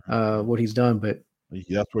what he's done. But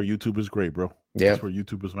that's where YouTube is great, bro. Yeah, that's where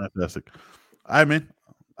YouTube is fantastic. I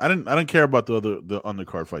didn't care about the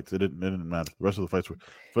undercard fights. It didn't matter. The rest of the fights were.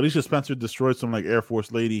 Felicia Spencer destroyed some like Air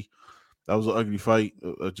Force lady. That was an ugly fight.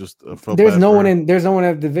 There's no one in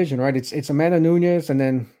the division, right? It's Amanda Nunes, and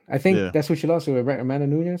then I think that's who she lost to, right? Amanda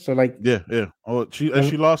Nunes. So like, yeah. Oh, she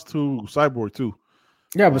lost to Cyborg too.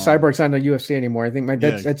 Yeah, but Cyborg's not in the UFC anymore. I think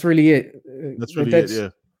that's really it. That's really it.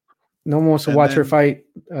 Yeah. No one wants to watch her fight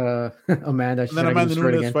Amanda. And then Amanda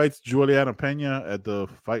Nunes fights Juliana Pena at the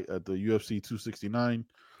UFC 269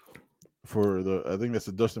 for I think that's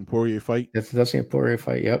the Dustin Poirier fight. That's the Dustin Poirier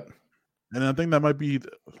fight. Yep. And I think that might be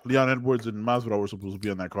Leon Edwards and Masvidal were supposed to be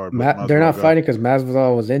on that card. They're not fighting because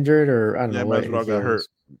Masvidal was injured, or I don't know. Masvidal got hurt.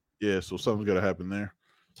 Yeah, so something's got to happen there.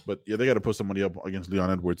 But yeah, they got to put somebody up against Leon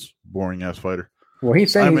Edwards, boring ass fighter. Well,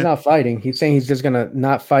 he's saying he's not fighting. He's saying he's just gonna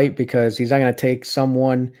not fight because he's not gonna take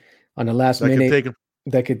someone on the last minute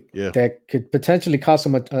that could potentially cost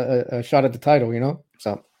him a shot at the title.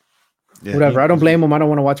 So whatever. I don't blame him. I don't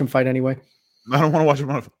want to watch him fight anyway. I don't want to watch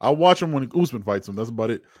him. I'll watch him when Usman fights him. That's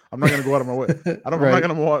about it. I'm not gonna go out of my way. I'm not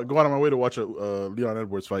gonna go out of my way to watch a Leon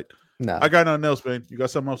Edwards fight. No, I got nothing else, man. You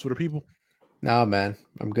got something else for the people? No, man.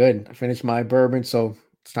 I'm good. I finished my bourbon, so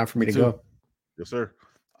it's time for me to go. Yes, sir.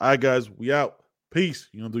 All right, guys. We out. Peace.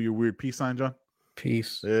 You gonna do your weird peace sign, John?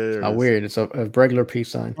 Peace. How weird. It's a regular peace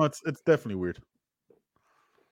sign. Oh, it's definitely weird.